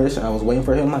Lavish and I was waiting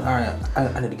for him. I'm like, all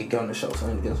right, I need to get on the show. So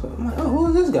I need to get. I'm like, oh, who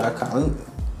is this guy?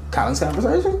 Colin's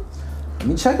Conversation. Let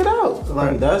me check it out.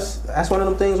 Like, that's one of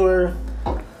them things where.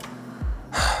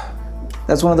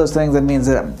 That's one of those things that means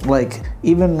that, like,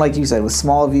 even like you said, with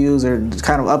small views or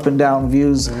kind of up and down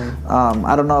views,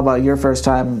 I don't know about your first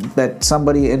time that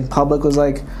somebody in public was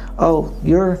like, oh,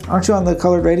 aren't you on the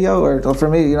Colored Radio? Or for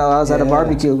me, I was at a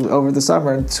barbecue over the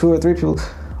summer and 2 or 3 people,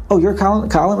 oh, you're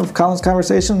Colin of Colin's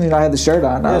Conversation? I had the shirt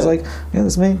on. I was like, yeah,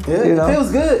 that's me. Yeah, it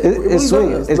feels good. It's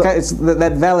sweet. It's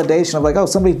that validation of like, oh,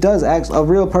 somebody does a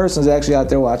real person is actually out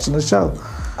there watching the show.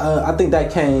 I think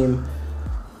that came.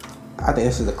 I think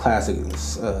this is a classic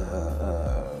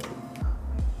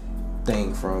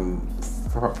thing from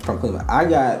Cleveland. I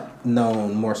got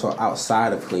known more so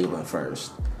outside of Cleveland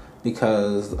first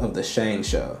because of the Shane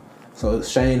show. So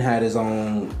Shane had his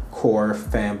own core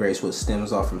fan base, which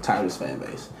stems off from Tyler's fan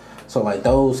base. So like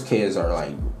those kids are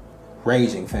like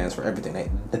raging fans for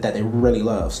everything that they really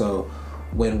love. So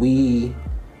when we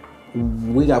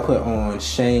got put on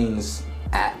Shane's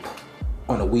app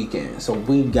on a weekend, so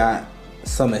we got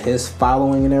some of his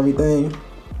following and everything,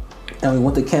 and we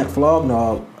went to Camp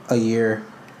Flognaw a year,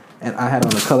 and I had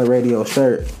on a Color Radio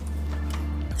shirt,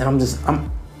 and I'm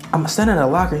standing at a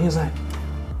locker, and he was like,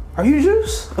 "Are you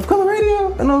Juice of Color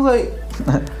Radio?" And I was like,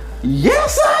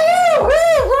 "Yes, I am.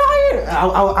 shirt.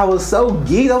 I was so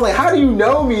geeked. I was like, how do you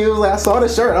know me? It was like, I saw the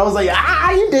shirt. I was like,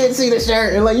 you did see the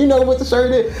shirt. And like, you know what the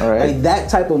shirt is. Right. Like that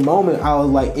type of moment, I was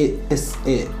like,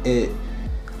 it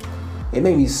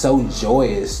made me so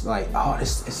joyous. Like, oh,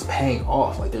 it's paying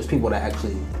off. Like there's people that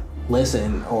actually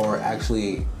listen or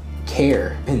actually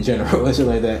care in general and shit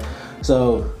like that.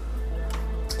 So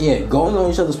yeah, going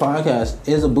on each other's podcast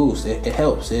is a boost. It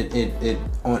helps. It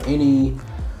on any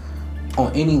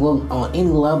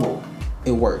level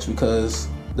it works, because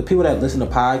the people that listen to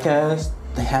podcasts,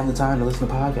 they have the time to listen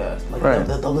to podcasts. Like right.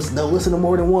 they'll listen to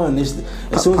more than one. As soon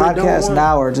as podcasts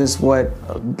now are just what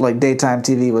like daytime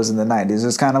TV was in the 90s.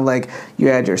 It's kind of like you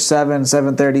had your 7,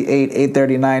 7:30, 8,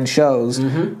 8:39 shows,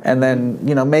 and then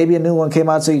maybe a new one came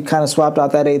out, so you kind of swapped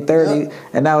out that 8:30,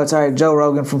 and now it's all right. Joe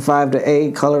Rogan from 5 to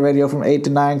 8, Color Radio from 8 to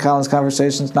 9, Colin's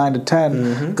Conversations 9 to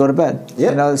 10. Go to bed.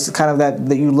 Yep. It's kind of that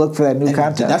you look for that new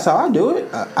content. That's how I do it.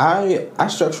 I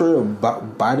structure it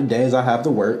by the days I have to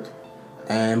work,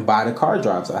 and by the car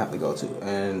drives I have to go to.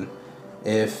 And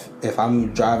if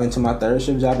I'm driving to my third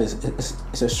shift job,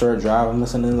 it's a short drive. I'm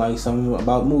listening like something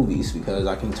about movies, because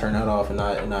I can turn that off and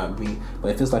not be.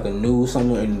 But if it's like a news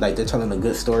somewhere and like they're telling a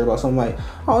good story about something, like,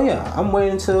 oh yeah, I'm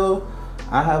waiting until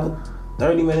I have a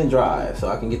 30-minute drive so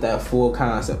I can get that full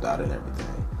concept out and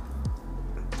everything.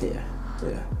 Yeah.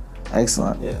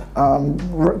 Excellent. Yeah.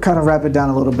 Kind of wrap it down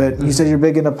a little bit. You said you're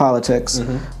big into politics.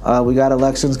 We got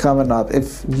elections coming up.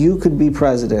 If you could be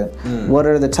president, what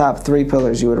are the top 3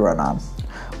 pillars you would run on?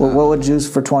 What would Juice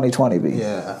for 2020 be?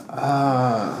 Yeah.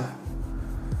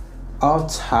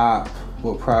 Off top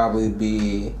will probably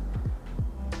be,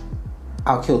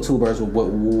 I'll kill 2 birds with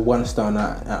one stone.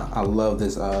 I love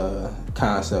this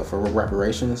concept for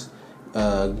reparations.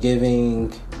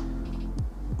 Giving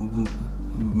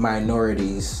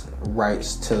minorities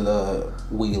rights to the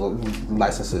weed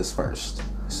licenses first.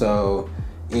 So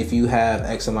if you have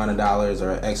X amount of dollars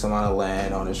or X amount of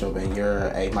land ownership and you're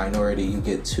a minority, you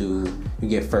get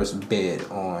first bid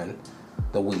on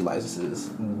the weed licenses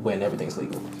when everything's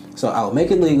legal. So I'll make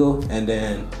it legal, and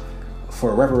then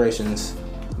for reparations,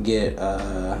 get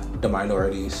the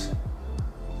minorities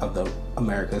of the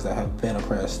Americas that have been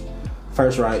oppressed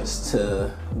first rights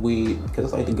to weed, because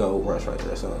it's like the gold rush right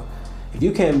there. So if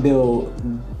you can build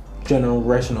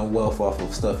generational wealth off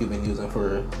of stuff you've been using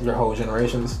for your whole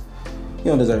generations, you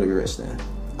don't deserve to be rich then.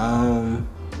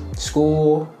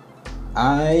 School,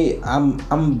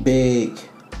 I'm big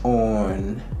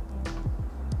on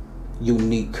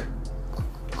unique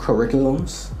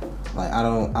curriculums. Like I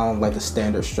don't like the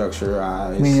standard structure.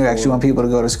 I mean, you actually want people to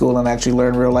go to school and actually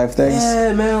learn real life things?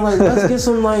 Yeah, man. Like let's get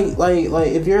some like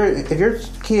if your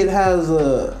kid has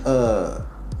an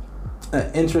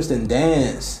interest in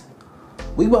dance,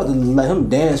 we about to let him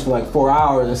dance for like 4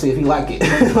 hours and see if he like it.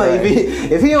 Like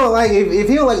if he don't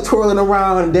like twirling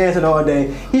around and dancing all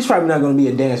day, he's probably not going to be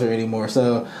a dancer anymore.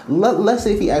 So let's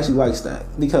see if he actually likes that,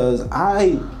 because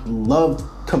I loved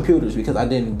computers because I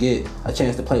didn't get a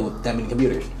chance to play with that many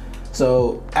computers.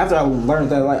 So after I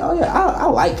learned that, like, oh yeah, I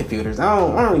like computers. I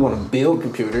don't really want to build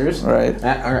computers. Right.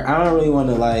 I don't really want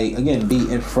to like, again, be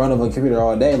in front of a computer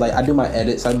all day. Like I do my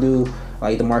edits. I do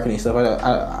like the marketing stuff.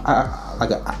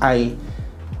 I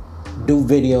do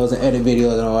videos and edit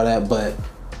videos and all that. But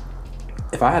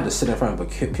if I had to sit in front of a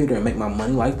computer and make my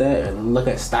money like that and look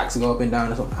at stocks go up and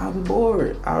down, I'll be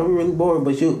bored. I'll be really bored.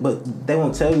 But they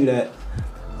won't tell you that,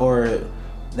 or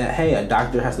that, hey, a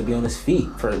doctor has to be on his feet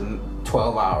for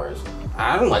 12 hours.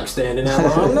 I don't like standing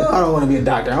that long. No, I don't want to be a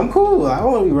doctor. I'm cool. I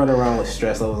don't want to be running around with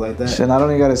stress levels like that. Shit, not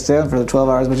only you got to stand for the 12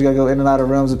 hours, but you got to go in and out of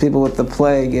rooms with people with the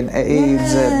plague and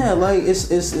AIDS. Yeah, like it's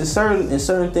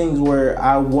certain things where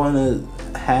I want to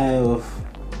have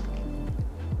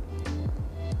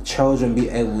children be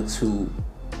able to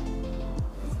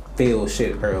feel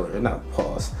shit earlier. Not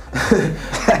pause.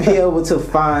 Be able to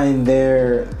find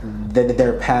their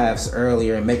paths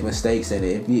earlier and make mistakes in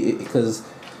it. Because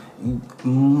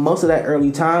most of that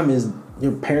early time is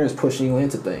your parents pushing you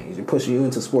into things. You're pushing you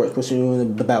into sports, pushing you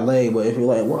into the ballet. But if you're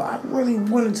like, well, I really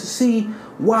wanted to see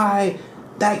why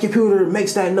that computer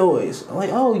makes that noise. I'm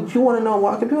like, oh, you want to know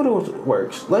why a computer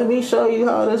works? Let me show you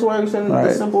how this works in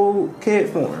the simple kid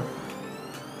form.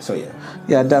 So yeah.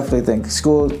 Yeah, I definitely think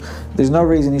school, there's no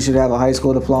reason you should have a high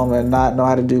school diploma and not know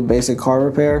how to do basic car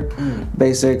repair,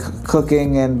 basic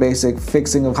cooking, and basic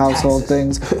fixing of household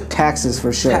things. Taxes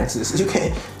for sure. Taxes. You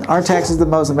can't. Aren't taxes the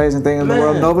most amazing thing in the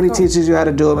world? Nobody teaches you how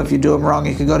to do them. If you do them wrong,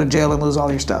 you can go to jail and lose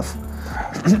all your stuff.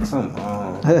 Come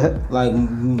on. Like,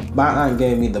 my aunt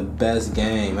gave me the best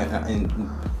game. And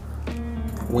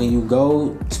when you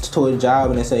go to a job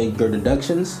and they say your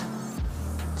deductions,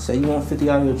 say you want $50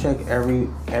 out of your check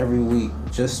every week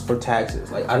just for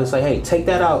taxes. Like I just say, hey, take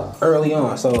that out early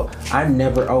on, so I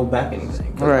never owe back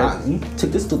anything. Right. You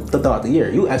took this throughout the year.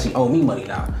 You actually owe me money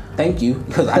now. Thank you,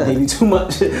 because I gave you too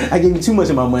much. I gave you too much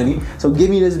of my money, so give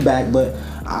me this back. But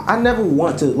I never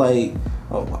want to like.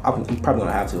 Oh, I'm probably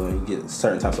gonna have to when you get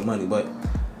certain types of money, but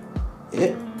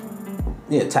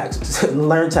taxes.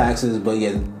 Learn taxes, but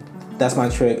yeah, that's my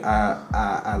trick.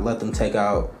 I let them take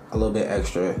out a little bit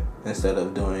extra instead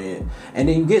of doing it, and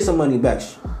then you get some money back.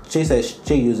 She said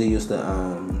she usually used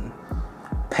to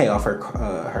pay off her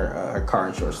car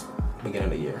insurance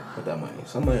beginning of the year with that money.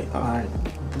 So I'm like, all right,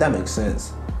 that makes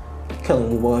sense.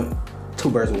 Killing two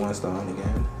birds with one stone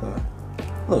again.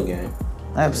 Little game.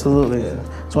 Absolutely. Yeah.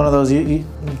 It's one of those, you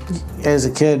as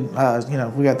a kid, we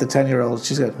got the 10-year-old.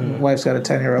 Wife's got a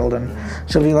 10-year-old, and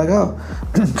she'll be like, oh,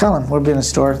 Colin, we'll be in a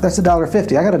store. That's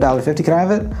 $1.50. I got $1.50. Can I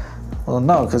have it? Well,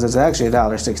 no, because it's actually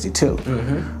 $1.62.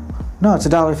 Mm-hmm. No, it's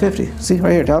 $1.50. See,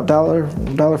 right here,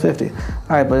 $1.50. All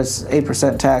right, but it's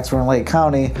 8% tax. We're in Lake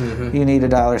County. Mm-hmm. You need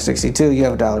 $1.62. You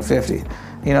have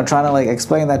 $1.50. Trying to like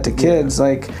explain that to kids,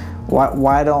 like,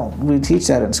 why don't we teach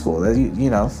that in school?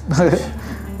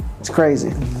 It's crazy.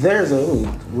 There's a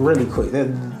really quick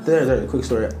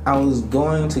story. I was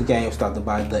going to GameStop to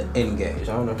buy the N-Gage.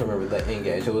 I don't know if you remember the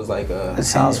N-Gage. It was like a it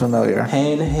sounds familiar.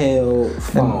 Handheld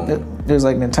phone. It was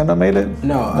like Nintendo made it?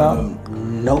 No?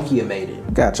 Nokia made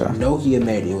it. Gotcha. Nokia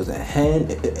made it. It was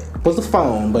it was a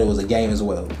phone, but it was a game as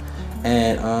well.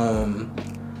 And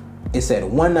it said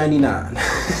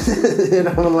 $199. And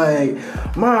I'm like,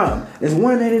 Mom, it's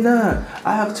 $199.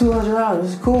 I have $200.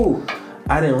 It's cool.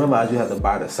 I didn't realize you had to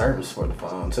buy the service for the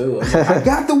phone too. Like, I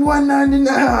got the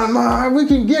 $199, Mom. We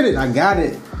can get it. I got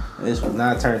it. This was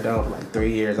not turned on for like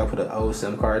 3 years. I put an old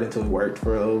SIM card into it, worked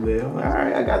for a little bit. I'm like, all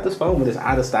right, I got this phone, but it's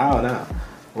out of style now.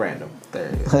 Random. There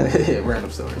it is.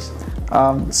 Random stories.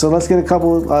 So let's get a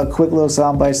couple quick little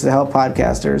sound bites to help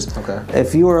podcasters. Okay.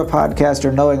 If you were a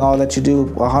podcaster, knowing all that you do,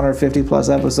 150 plus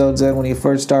episodes in when you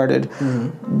first started,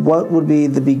 what would be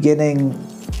the beginning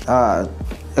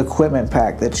equipment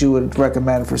pack that you would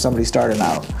recommend for somebody starting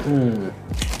out?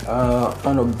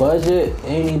 On a budget,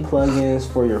 any plugins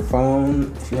for your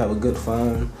phone, if you have a good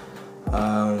phone.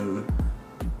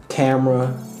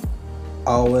 Camera,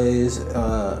 always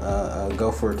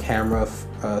go for camera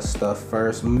stuff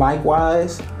first. Mic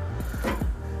wise,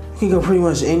 you can go pretty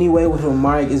much any way with a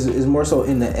mic. Is more so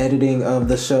in the editing of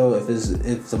the show. If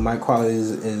the mic quality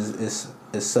is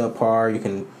subpar, you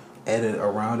can edit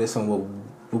around it.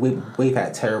 We've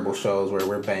had terrible shows where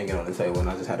we're banging on the table, and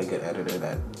I just had a good editor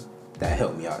that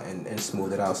helped me out and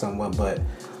smooth it out somewhat. But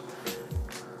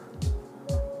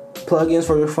plugins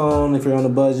for your phone, if you're on a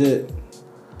budget,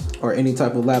 or any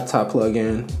type of laptop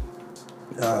plugin,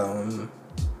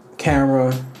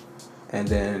 camera, and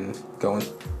then going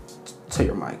to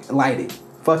your mic. Lighting.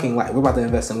 Fucking light. We're about to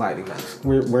invest in lighting next.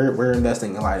 We're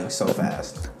investing in lighting so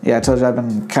fast. Yeah, I told you I've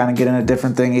been kind of getting a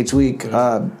different thing each week.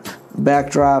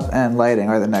 Backdrop and lighting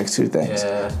are the next two things.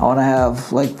 Yeah. I want to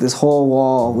have like this whole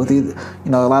wall with either, a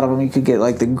lot of them you could get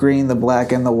like the green, the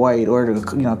black, and the white, or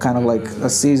kind of like a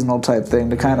seasonal type thing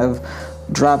to kind of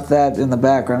drop that in the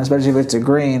background, especially if it's a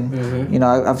green.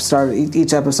 I've started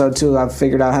each episode too. I've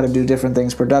figured out how to do different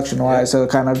things production wise, so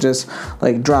kind of just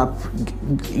like drop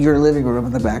your living room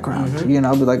in the background.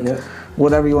 But like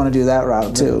whatever you want to do that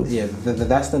route too. Yeah,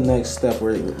 that's the next step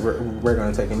we're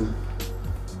gonna take.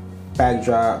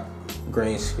 Backdrop,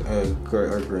 green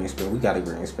screen. We got a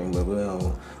green screen, but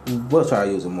we'll try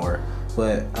to use it more.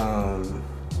 But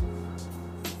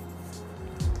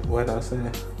what did I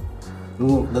say?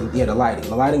 The lighting.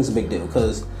 The lighting's a big deal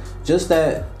because just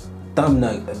that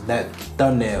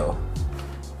thumbnail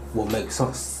will make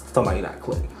somebody not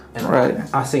click. And right.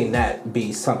 I seen that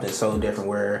be something so different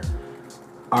where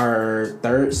our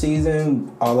third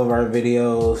season, all of our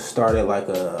videos started like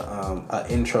a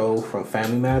intro from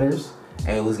Family Matters,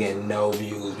 and it was getting no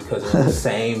views because it was the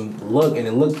same look, and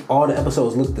all the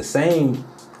episodes looked the same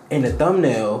in the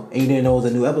thumbnail, and you didn't know it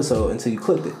was a new episode until you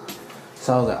clicked it.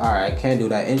 So I was like, all right, I can't do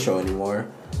that intro anymore.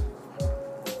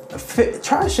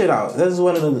 Try shit out. This is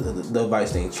one of the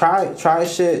advice things. Try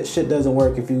shit. Shit doesn't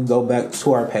work. If you go back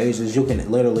to our pages, you can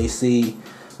literally see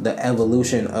the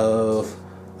evolution of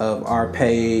our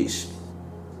page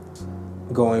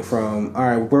going from, all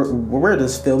right, we're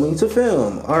just filming to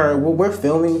film. All right, we're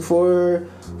filming for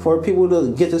people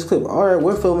to get this clip. All right,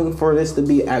 we're filming for this to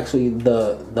be actually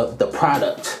the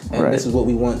product, and right. This is what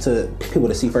we want people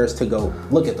to see first to go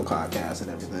look at the podcast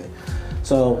and everything.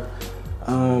 So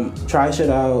try shit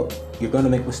out. You're gonna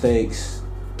make mistakes.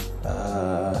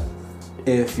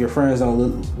 If your friends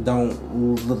don't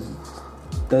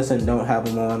listen, don't have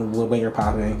them on when you're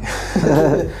popping.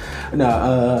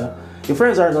 No, your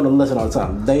friends aren't going to listen all the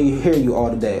time. They hear you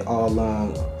all day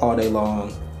long.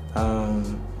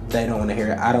 They don't want to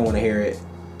hear it. I don't want to hear it.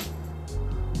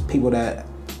 People that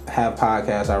have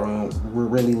podcasts I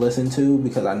really listen to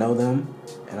because I know them,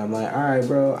 and I'm like, all right,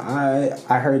 bro,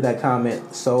 I heard that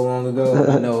comment so long ago.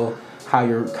 I know how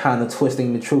you're kind of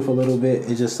twisting the truth a little bit.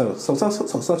 It's just so sometimes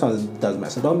it does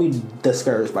mess. So don't be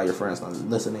discouraged by your friends not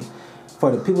listening.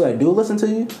 For the people that do listen to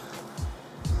you,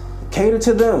 cater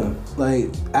to them. Like,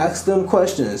 ask them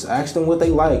questions. Ask them what they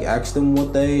like. Ask them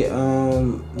what they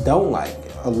don't like.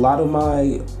 A lot of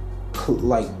my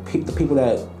the people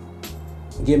that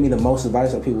give me the most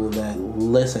advice are people that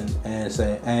listen and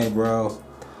say, hey, bro,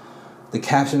 the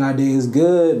caption idea is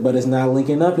good, but it's not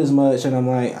linking up as much. And I'm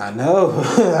like, I know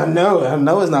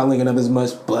it's not linking up as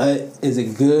much, but is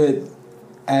it good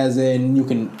as in you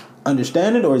can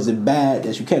understand it, or is it bad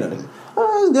that you can't understand it?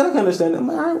 Oh, it's good, I can understand it. I'm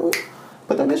like, all right, well,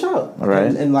 put that bitch out.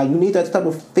 Right. And like, you need that type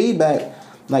of feedback.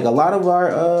 Like, a lot of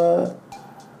our,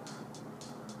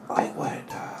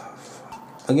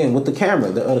 again, with the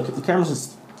camera, the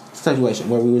camera's situation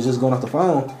where we was just going off the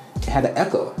phone, it had an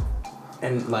echo.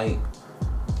 And like,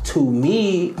 to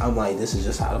me, I'm like, this is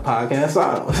just how the podcast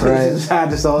sounds. Right. This is how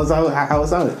it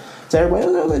sounded. So everybody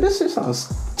else was like, this shit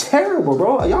sounds terrible,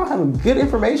 bro. Y'all having good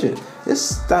information.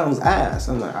 This sounds ass.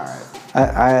 I'm like, all right.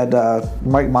 I had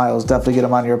Mike Miles, definitely get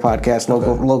him on your podcast,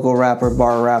 local rapper,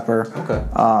 bar rapper. Okay.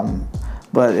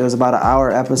 But it was about an hour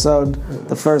episode.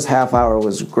 The first half hour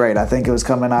was great. I think it was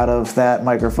coming out of that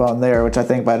microphone there, which I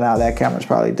think by now that camera's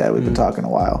probably dead. We've been talking a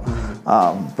while.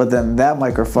 But then that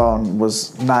microphone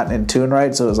was not in tune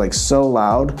right, so it was like so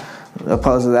loud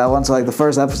opposed to that one. So like the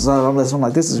first episode, I'm listening, I'm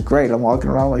like, this is great. I'm walking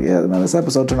around like, yeah, man, this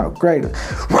episode turned out great.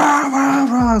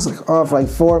 I was like, oh, for like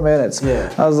 4 minutes.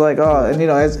 Yeah. I was like, oh, and you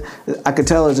know, I could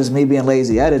tell it was just me being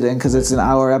lazy editing because it's an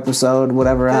hour episode,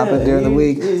 whatever happened during the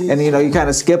week. And you know, you kind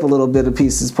of skip a little bit of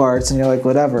pieces, parts, and you're like,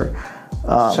 whatever.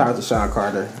 Shout out to Sean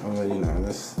Carter. You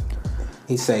know,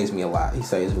 he saves me a lot. He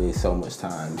saves me so much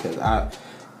time because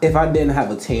if I didn't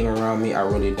have a team around me, I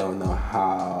really don't know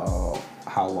how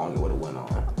long it would have went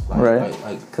on.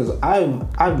 Like, because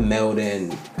I've mailed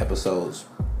in episodes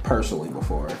personally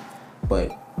before,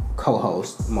 but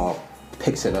co-host Maul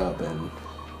picks it up and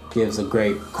gives a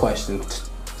great question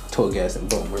to a guest, and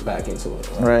boom, we're back into it.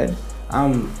 Right.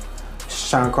 I'm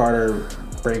Sean Carter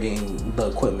bringing the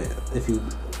equipment.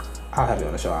 I'll have you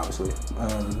on the show, obviously.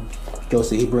 You'll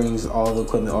see he brings all the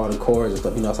equipment, all the cords and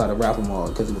stuff. He knows how to wrap them all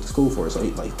because he went to school for it. So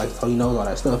he knows all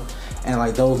that stuff. And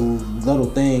like, those little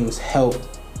things help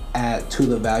add to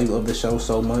the value of the show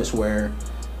so much, where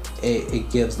it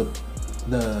gives the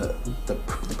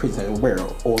presentation where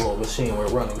oil machine we're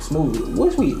running smoothly,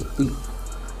 which we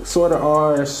sort of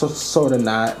are, sort of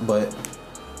not, but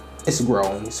it's a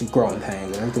growing thing,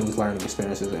 and everything's learning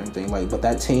experiences and everything. Like, but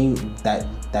that team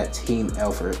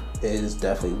effort is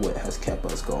definitely what has kept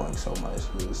us going so much.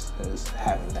 Is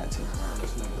having that team around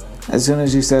us and everything. As soon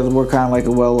as you said we're kind of like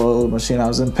a well-oiled machine, I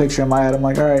was in picture in my head. I'm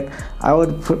like, all right, I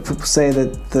would say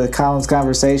that the Colin's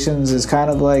Conversations is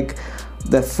kind of like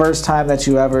the first time that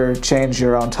you ever change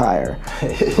your own tire.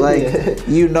 Like,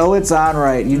 you know it's on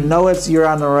right, you know you're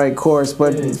on the right course,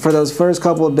 but for those first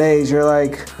couple of days, you're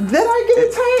like, did I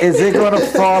get tight? Is it going to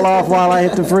fall off while I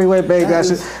hit the freeway?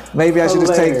 Maybe I should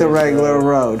just take the regular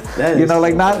road. You know,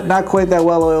 like, not quite that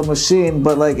well-oiled machine,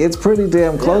 but like, it's pretty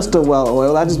damn close to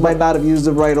well-oiled. I just might not have used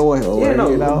the right oil.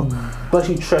 You know. But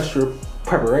you trust your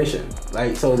preparation.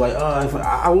 Like, so like, if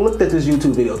I looked at this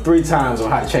YouTube video 3 times on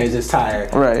how to change this tire.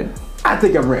 Right. I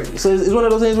think I'm ready. So it's one of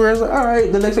those things where it's like, all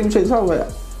right, the next time you change the tire, I'm like,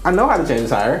 I know how to change the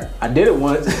tire. I did it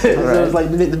once. So it's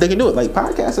like, they can do it. Like,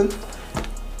 podcasting,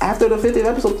 after the 50th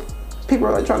episode, people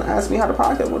are like trying to ask me how to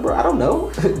podcast. I'm like, bro, I don't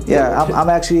know. Yeah, I'm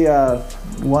actually,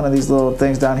 one of these little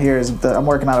things down here is that I'm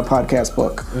working on a podcast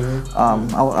book. I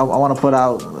want to put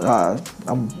out,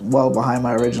 I'm well behind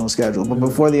my original schedule, but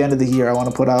before the end of the year, I want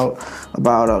to put out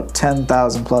about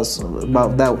 10,000 plus,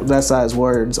 about that size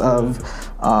words of,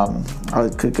 I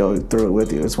could go through it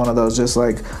with you. It's one of those, just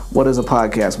like, what is a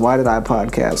podcast? Why did I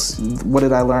podcast? What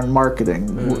did I learn marketing?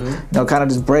 You know, kind of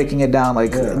just breaking it down,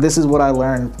 like, this is what I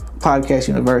learned, Podcast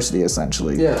University,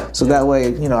 essentially. So that way,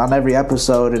 you know, on every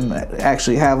episode, and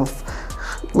actually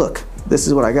look, this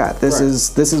is what I got. This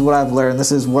is what I've learned.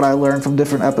 This is what I learned from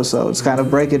different episodes. Kind of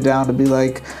break it down to be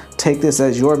like, take this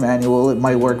as your manual. It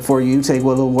might work for you. Take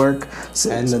what'll work.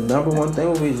 And the number one thing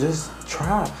will be just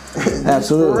try.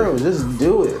 Absolutely. Just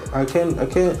do it. I can't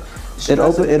It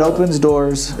opens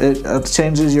doors. It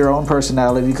changes your own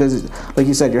personality because, like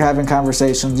you said, you're having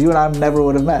conversations. You and I never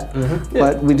would have met,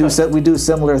 but we do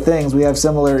similar things. We have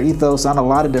similar ethos on a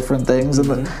lot of different things,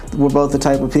 and we're both the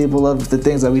type of people of the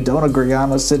things that we don't agree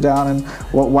on. Let's sit down and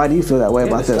why do you feel that way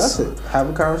about this? Have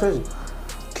a conversation.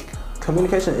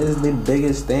 Communication is the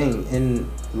biggest thing, and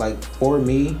like for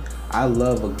me, I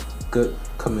love a good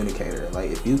communicator.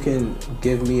 Like if you can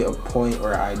give me a point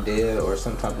or idea or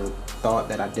some type of thought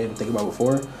that I didn't think about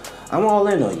before, I'm all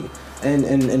in on you.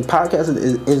 And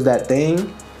podcasting is that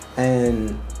thing.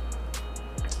 And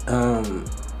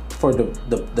for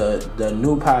the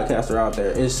new podcaster out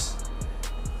there,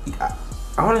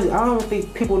 I don't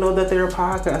think people know that they're a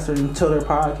podcaster until they're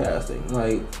podcasting.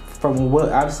 Like from what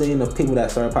I've seen of people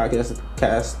that start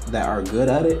podcasts that are good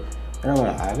at it, they're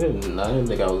like, I didn't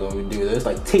think I was going to do this.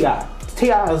 Like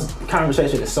T.I.'s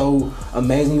conversation is so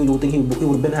amazing. You would think he would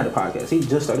have been had a podcast. He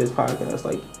just started his podcast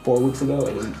like 4 weeks ago,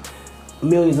 and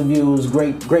millions of views.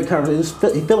 Great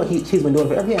conversation. He feel like he's been doing it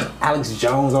forever. Yeah, Alex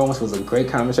Jones almost was a great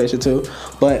conversation too.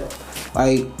 But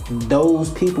like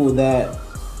those people that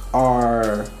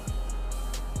are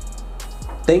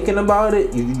thinking about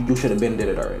it, you should have been did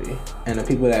it already. And the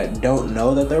people that don't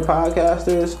know that they're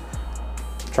podcasters,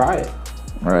 try it.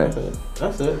 Right.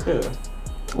 That's it. Yeah.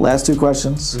 Last two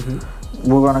questions.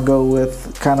 We're gonna go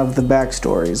with kind of the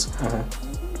backstories.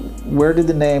 Where did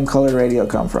the name Colored Radio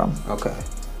come from? Okay.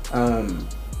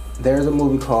 There's a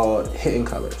movie called Hidden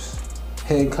Colors.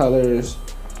 Hidden Colors,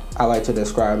 I like to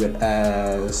describe it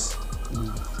as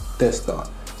this thought.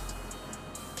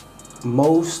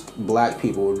 Most black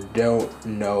people don't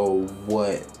know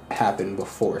what happened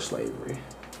before slavery.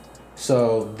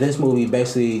 So this movie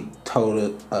basically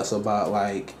told us about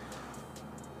like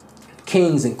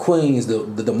kings and queens,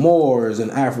 the Moors in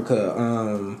Africa,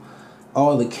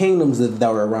 all the kingdoms that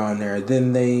were around there.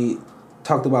 Then they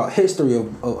talked about history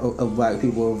of black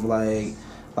people, of like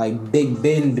Big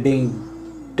Ben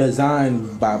being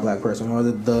designed by a black person, or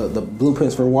the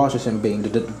blueprints for Washington being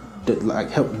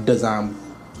helped design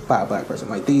by a black person.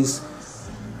 Like these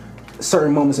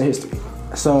certain moments in history.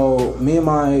 So me and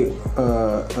my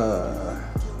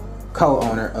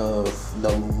co-owner of the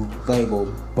label,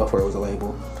 before it was a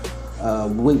label,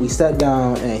 we sat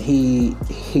down, and he's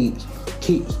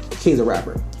a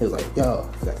rapper. He was like, yo,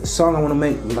 I got this song I want to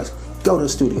make. Let's go to the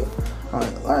studio. All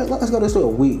right, let's go to the studio.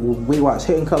 We watched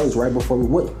Hidden Colors right before we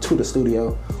went to the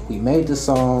studio. We made the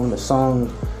song. The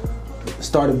song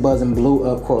started buzzing, blew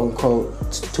up, quote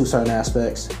unquote, to certain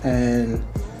aspects, and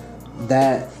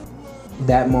that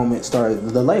moment started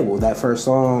the label. That first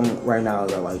song right now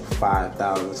is at like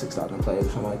 5,000, 6,000 plays or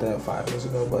something like that 5 years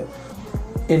ago. But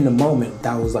in the moment,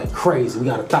 that was like crazy. We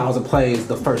got 1,000 plays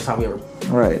the first time we ever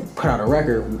put out a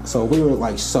record. So we were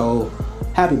like so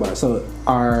happy about it. So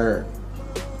our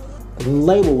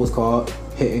label was called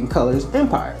Hidden Colors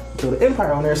Empire. So the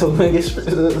Empire on there, so we didn't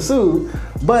get sued.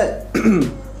 But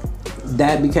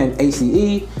that became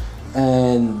ACE,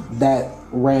 and that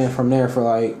ran from there for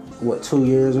like 2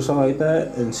 years or something like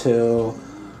that, until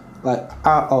like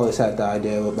I always had the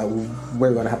idea of like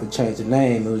we're gonna have to change the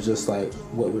name. It was just like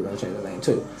what we were gonna change the name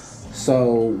to.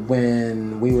 So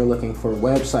when we were looking for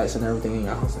websites and everything,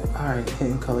 I was like, all right,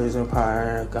 Hidden Colors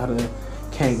Empire,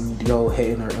 can't go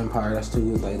Hidden or Empire, that's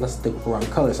too, like, let's stick around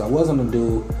colors. So I wasn't gonna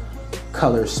do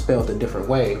colors spelled a different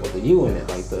way with the U in it,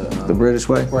 like the British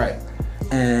way, right?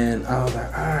 And I was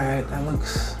like, all right, that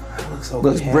looks okay.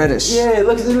 Looks British. Yeah, it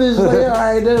looks like, all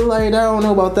right, like, I don't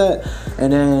know about that.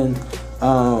 And then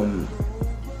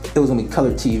it was gonna be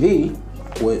Color TV,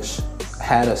 which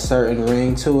had a certain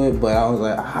ring to it, but I was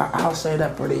like, I'll say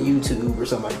that for the YouTube or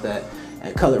something like that.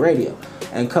 And Color Radio.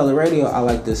 And Color Radio, I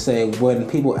like to say, when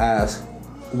people ask,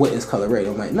 what is Color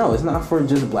Radio? I'm like, no, it's not for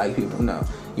just black people. No,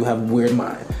 you have a weird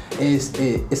mind.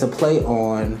 It's a play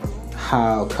on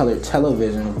how colored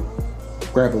television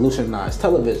revolutionized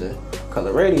television.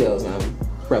 Color Radio is gonna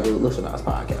revolutionize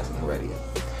podcasting and radio.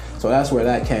 So that's where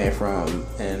that came from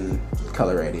in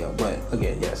Color Radio. But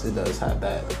again, yes, it does have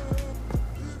that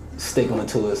stigma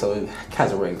to it, so it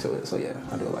has a ring to it. So yeah,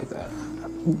 I do it like that.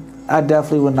 I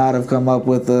definitely would not have come up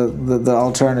with the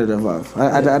alternative of.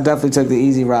 I definitely took the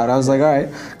easy route. I was like, all right,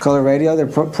 Color Radio, they're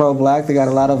pro-black. They got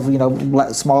a lot of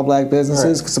small black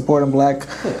businesses supporting black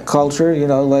culture.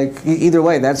 Like either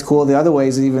way, that's cool. The other way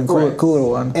is even cooler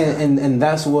one. And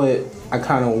that's what I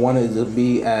kind of wanted to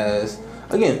be as.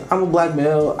 Again, I'm a black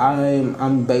male.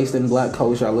 I'm based in black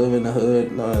culture. I live in the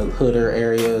hooder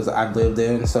areas I've lived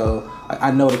in, so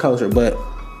I know the culture. But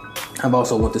I've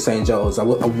also went to St. Joe's. I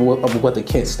went to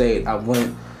Kent State. I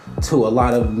went to a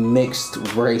lot of mixed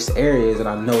race areas, and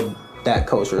I know that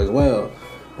culture as well.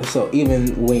 So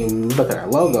even when you look at our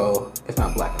logo, it's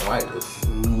not black and white. It's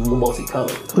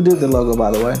multicolored. Who did the logo,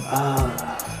 by the way?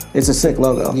 It's a sick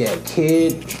logo. Yeah,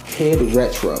 Kid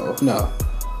Retro. No,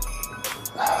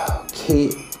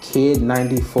 Kid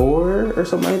 94 or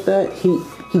something like that. He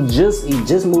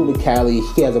just moved to Cali.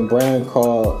 He has a brand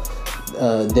called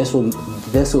This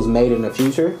Was Made in the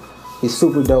Future. He's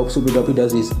super dope. He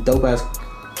does these dope ass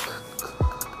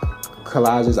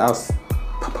collages. I'll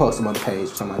post him on the page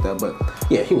or something like that. But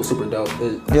yeah, he was super dope.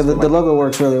 The logo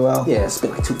works really well. Yeah, I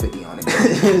spent like $250 on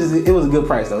it. It was a good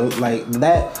price though. Like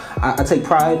that, I take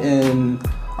pride in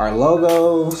our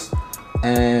logos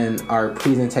and our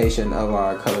presentation of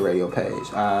our Color Radio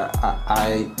page.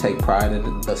 I take pride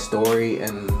in the story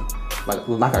and like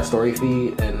our story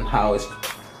feed and how it's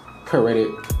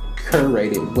curated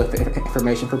with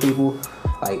information for people.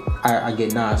 Like I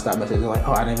get nonstop messages like,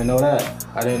 oh, I didn't even know that.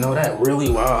 I didn't know that. Really?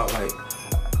 Wow. Like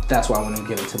that's why I want to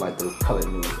get into like the color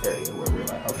news area where we're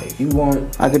like, okay, if you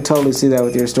want, I could totally see that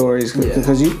with your stories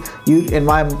because you in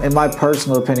my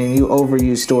personal opinion, you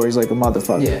overuse stories like a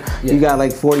motherfucker. Yeah. You got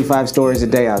like 45 stories a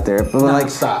day out there, but like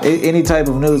any type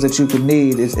of news that you could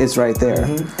need, it's right there.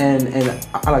 Mm-hmm. And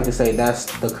I like to say that's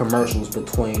the commercials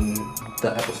between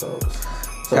the episodes.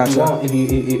 So gotcha.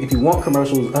 if you want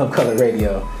commercials of Color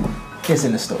Radio, it's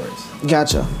in the stories.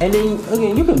 Gotcha. And then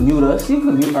again, you can mute us. You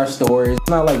can mute our stories. It's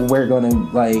not like we're gonna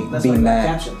that's be like mad.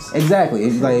 Captions. Exactly.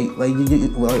 It's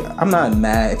well, I'm not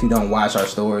mad if you don't watch our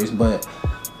stories, but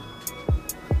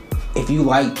if you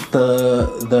like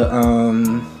the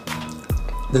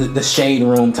shade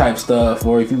room type stuff,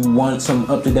 or if you want some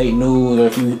up to date news, or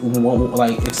if you want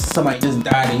if somebody just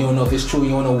died and you don't know if it's true, you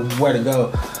don't know where to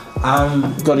go.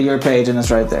 Go to your page and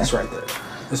it's right there. It's right there.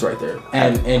 It's right there,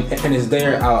 and it's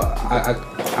there.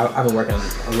 I've been working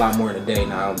a lot more in a day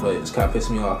now, but it's kind of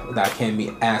pissing me off that I can't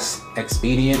be as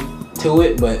expedient to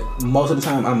it. But most of the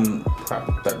time, I'm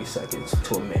probably 30 seconds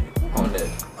to a minute on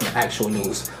the actual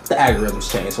news. The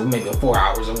algorithms change, so maybe 4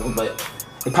 hours, but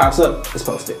it pops up, it's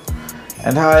posted.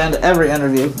 And how I end every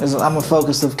interview is I'm gonna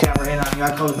focus the camera in on you.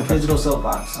 I call it the digital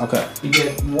soapbox. Okay. You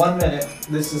get 1 minute.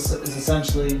 This is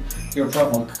essentially your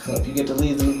promo clip. You get to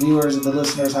leave the viewers and the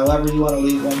listeners however you want to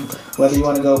leave them. Whether you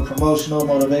want to go promotional,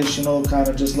 motivational, kind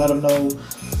of just let them know,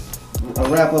 a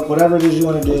wrap up, whatever it is you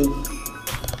want to do.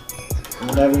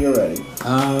 Whenever you're ready.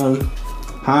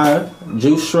 Hi,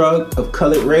 Juice Shrug of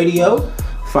Colored Radio.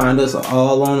 Find us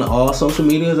all on all social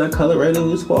medias at Colored Radio.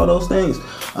 We all those things.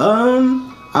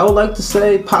 I would like to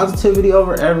say positivity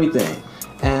over everything.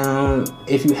 And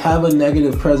if you have a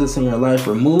negative presence in your life,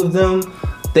 remove them.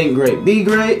 Think great, be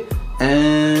great,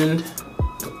 and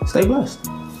stay blessed.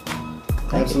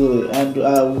 Absolutely. And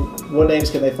what names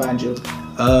can they find you?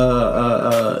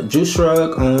 Juice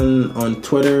Shrug on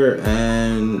Twitter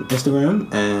and Instagram,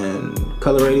 and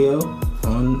Color Radio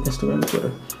on Instagram and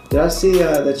Twitter. Did I see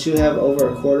that you have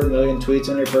over 250,000 tweets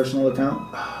on your personal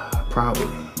account? Probably.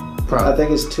 I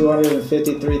think it's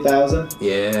 253,000.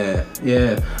 Yeah.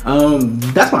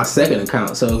 That's my second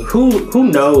account. So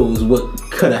who knows what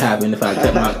could have happened if I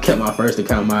kept my first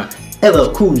account, my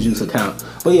LL Cool Juice account.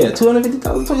 But yeah,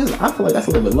 250,000 tweets. I feel like that's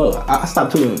a little bit low. I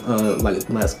stopped tweeting like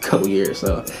the last couple years,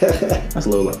 so that's a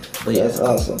little low. But yeah, that's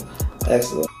awesome.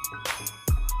 Excellent.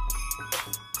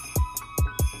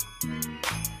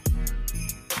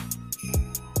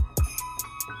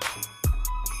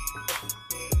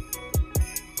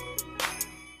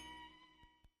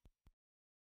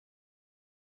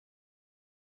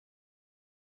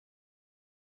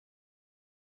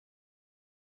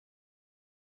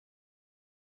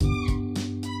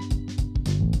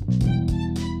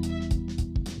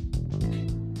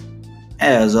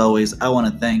 As always, I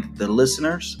want to thank the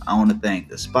listeners, I want to thank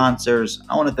the sponsors,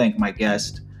 I want to thank my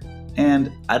guest,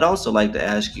 and I'd also like to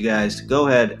ask you guys to go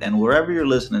ahead and wherever you're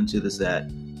listening to this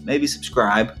at, maybe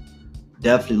subscribe,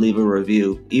 definitely leave a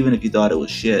review, even if you thought it was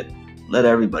shit, let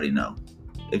everybody know.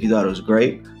 If you thought it was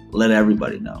great, let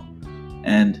everybody know.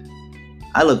 And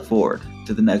I look forward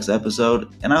to the next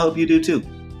episode, and I hope you do too.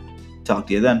 Talk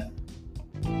to you then.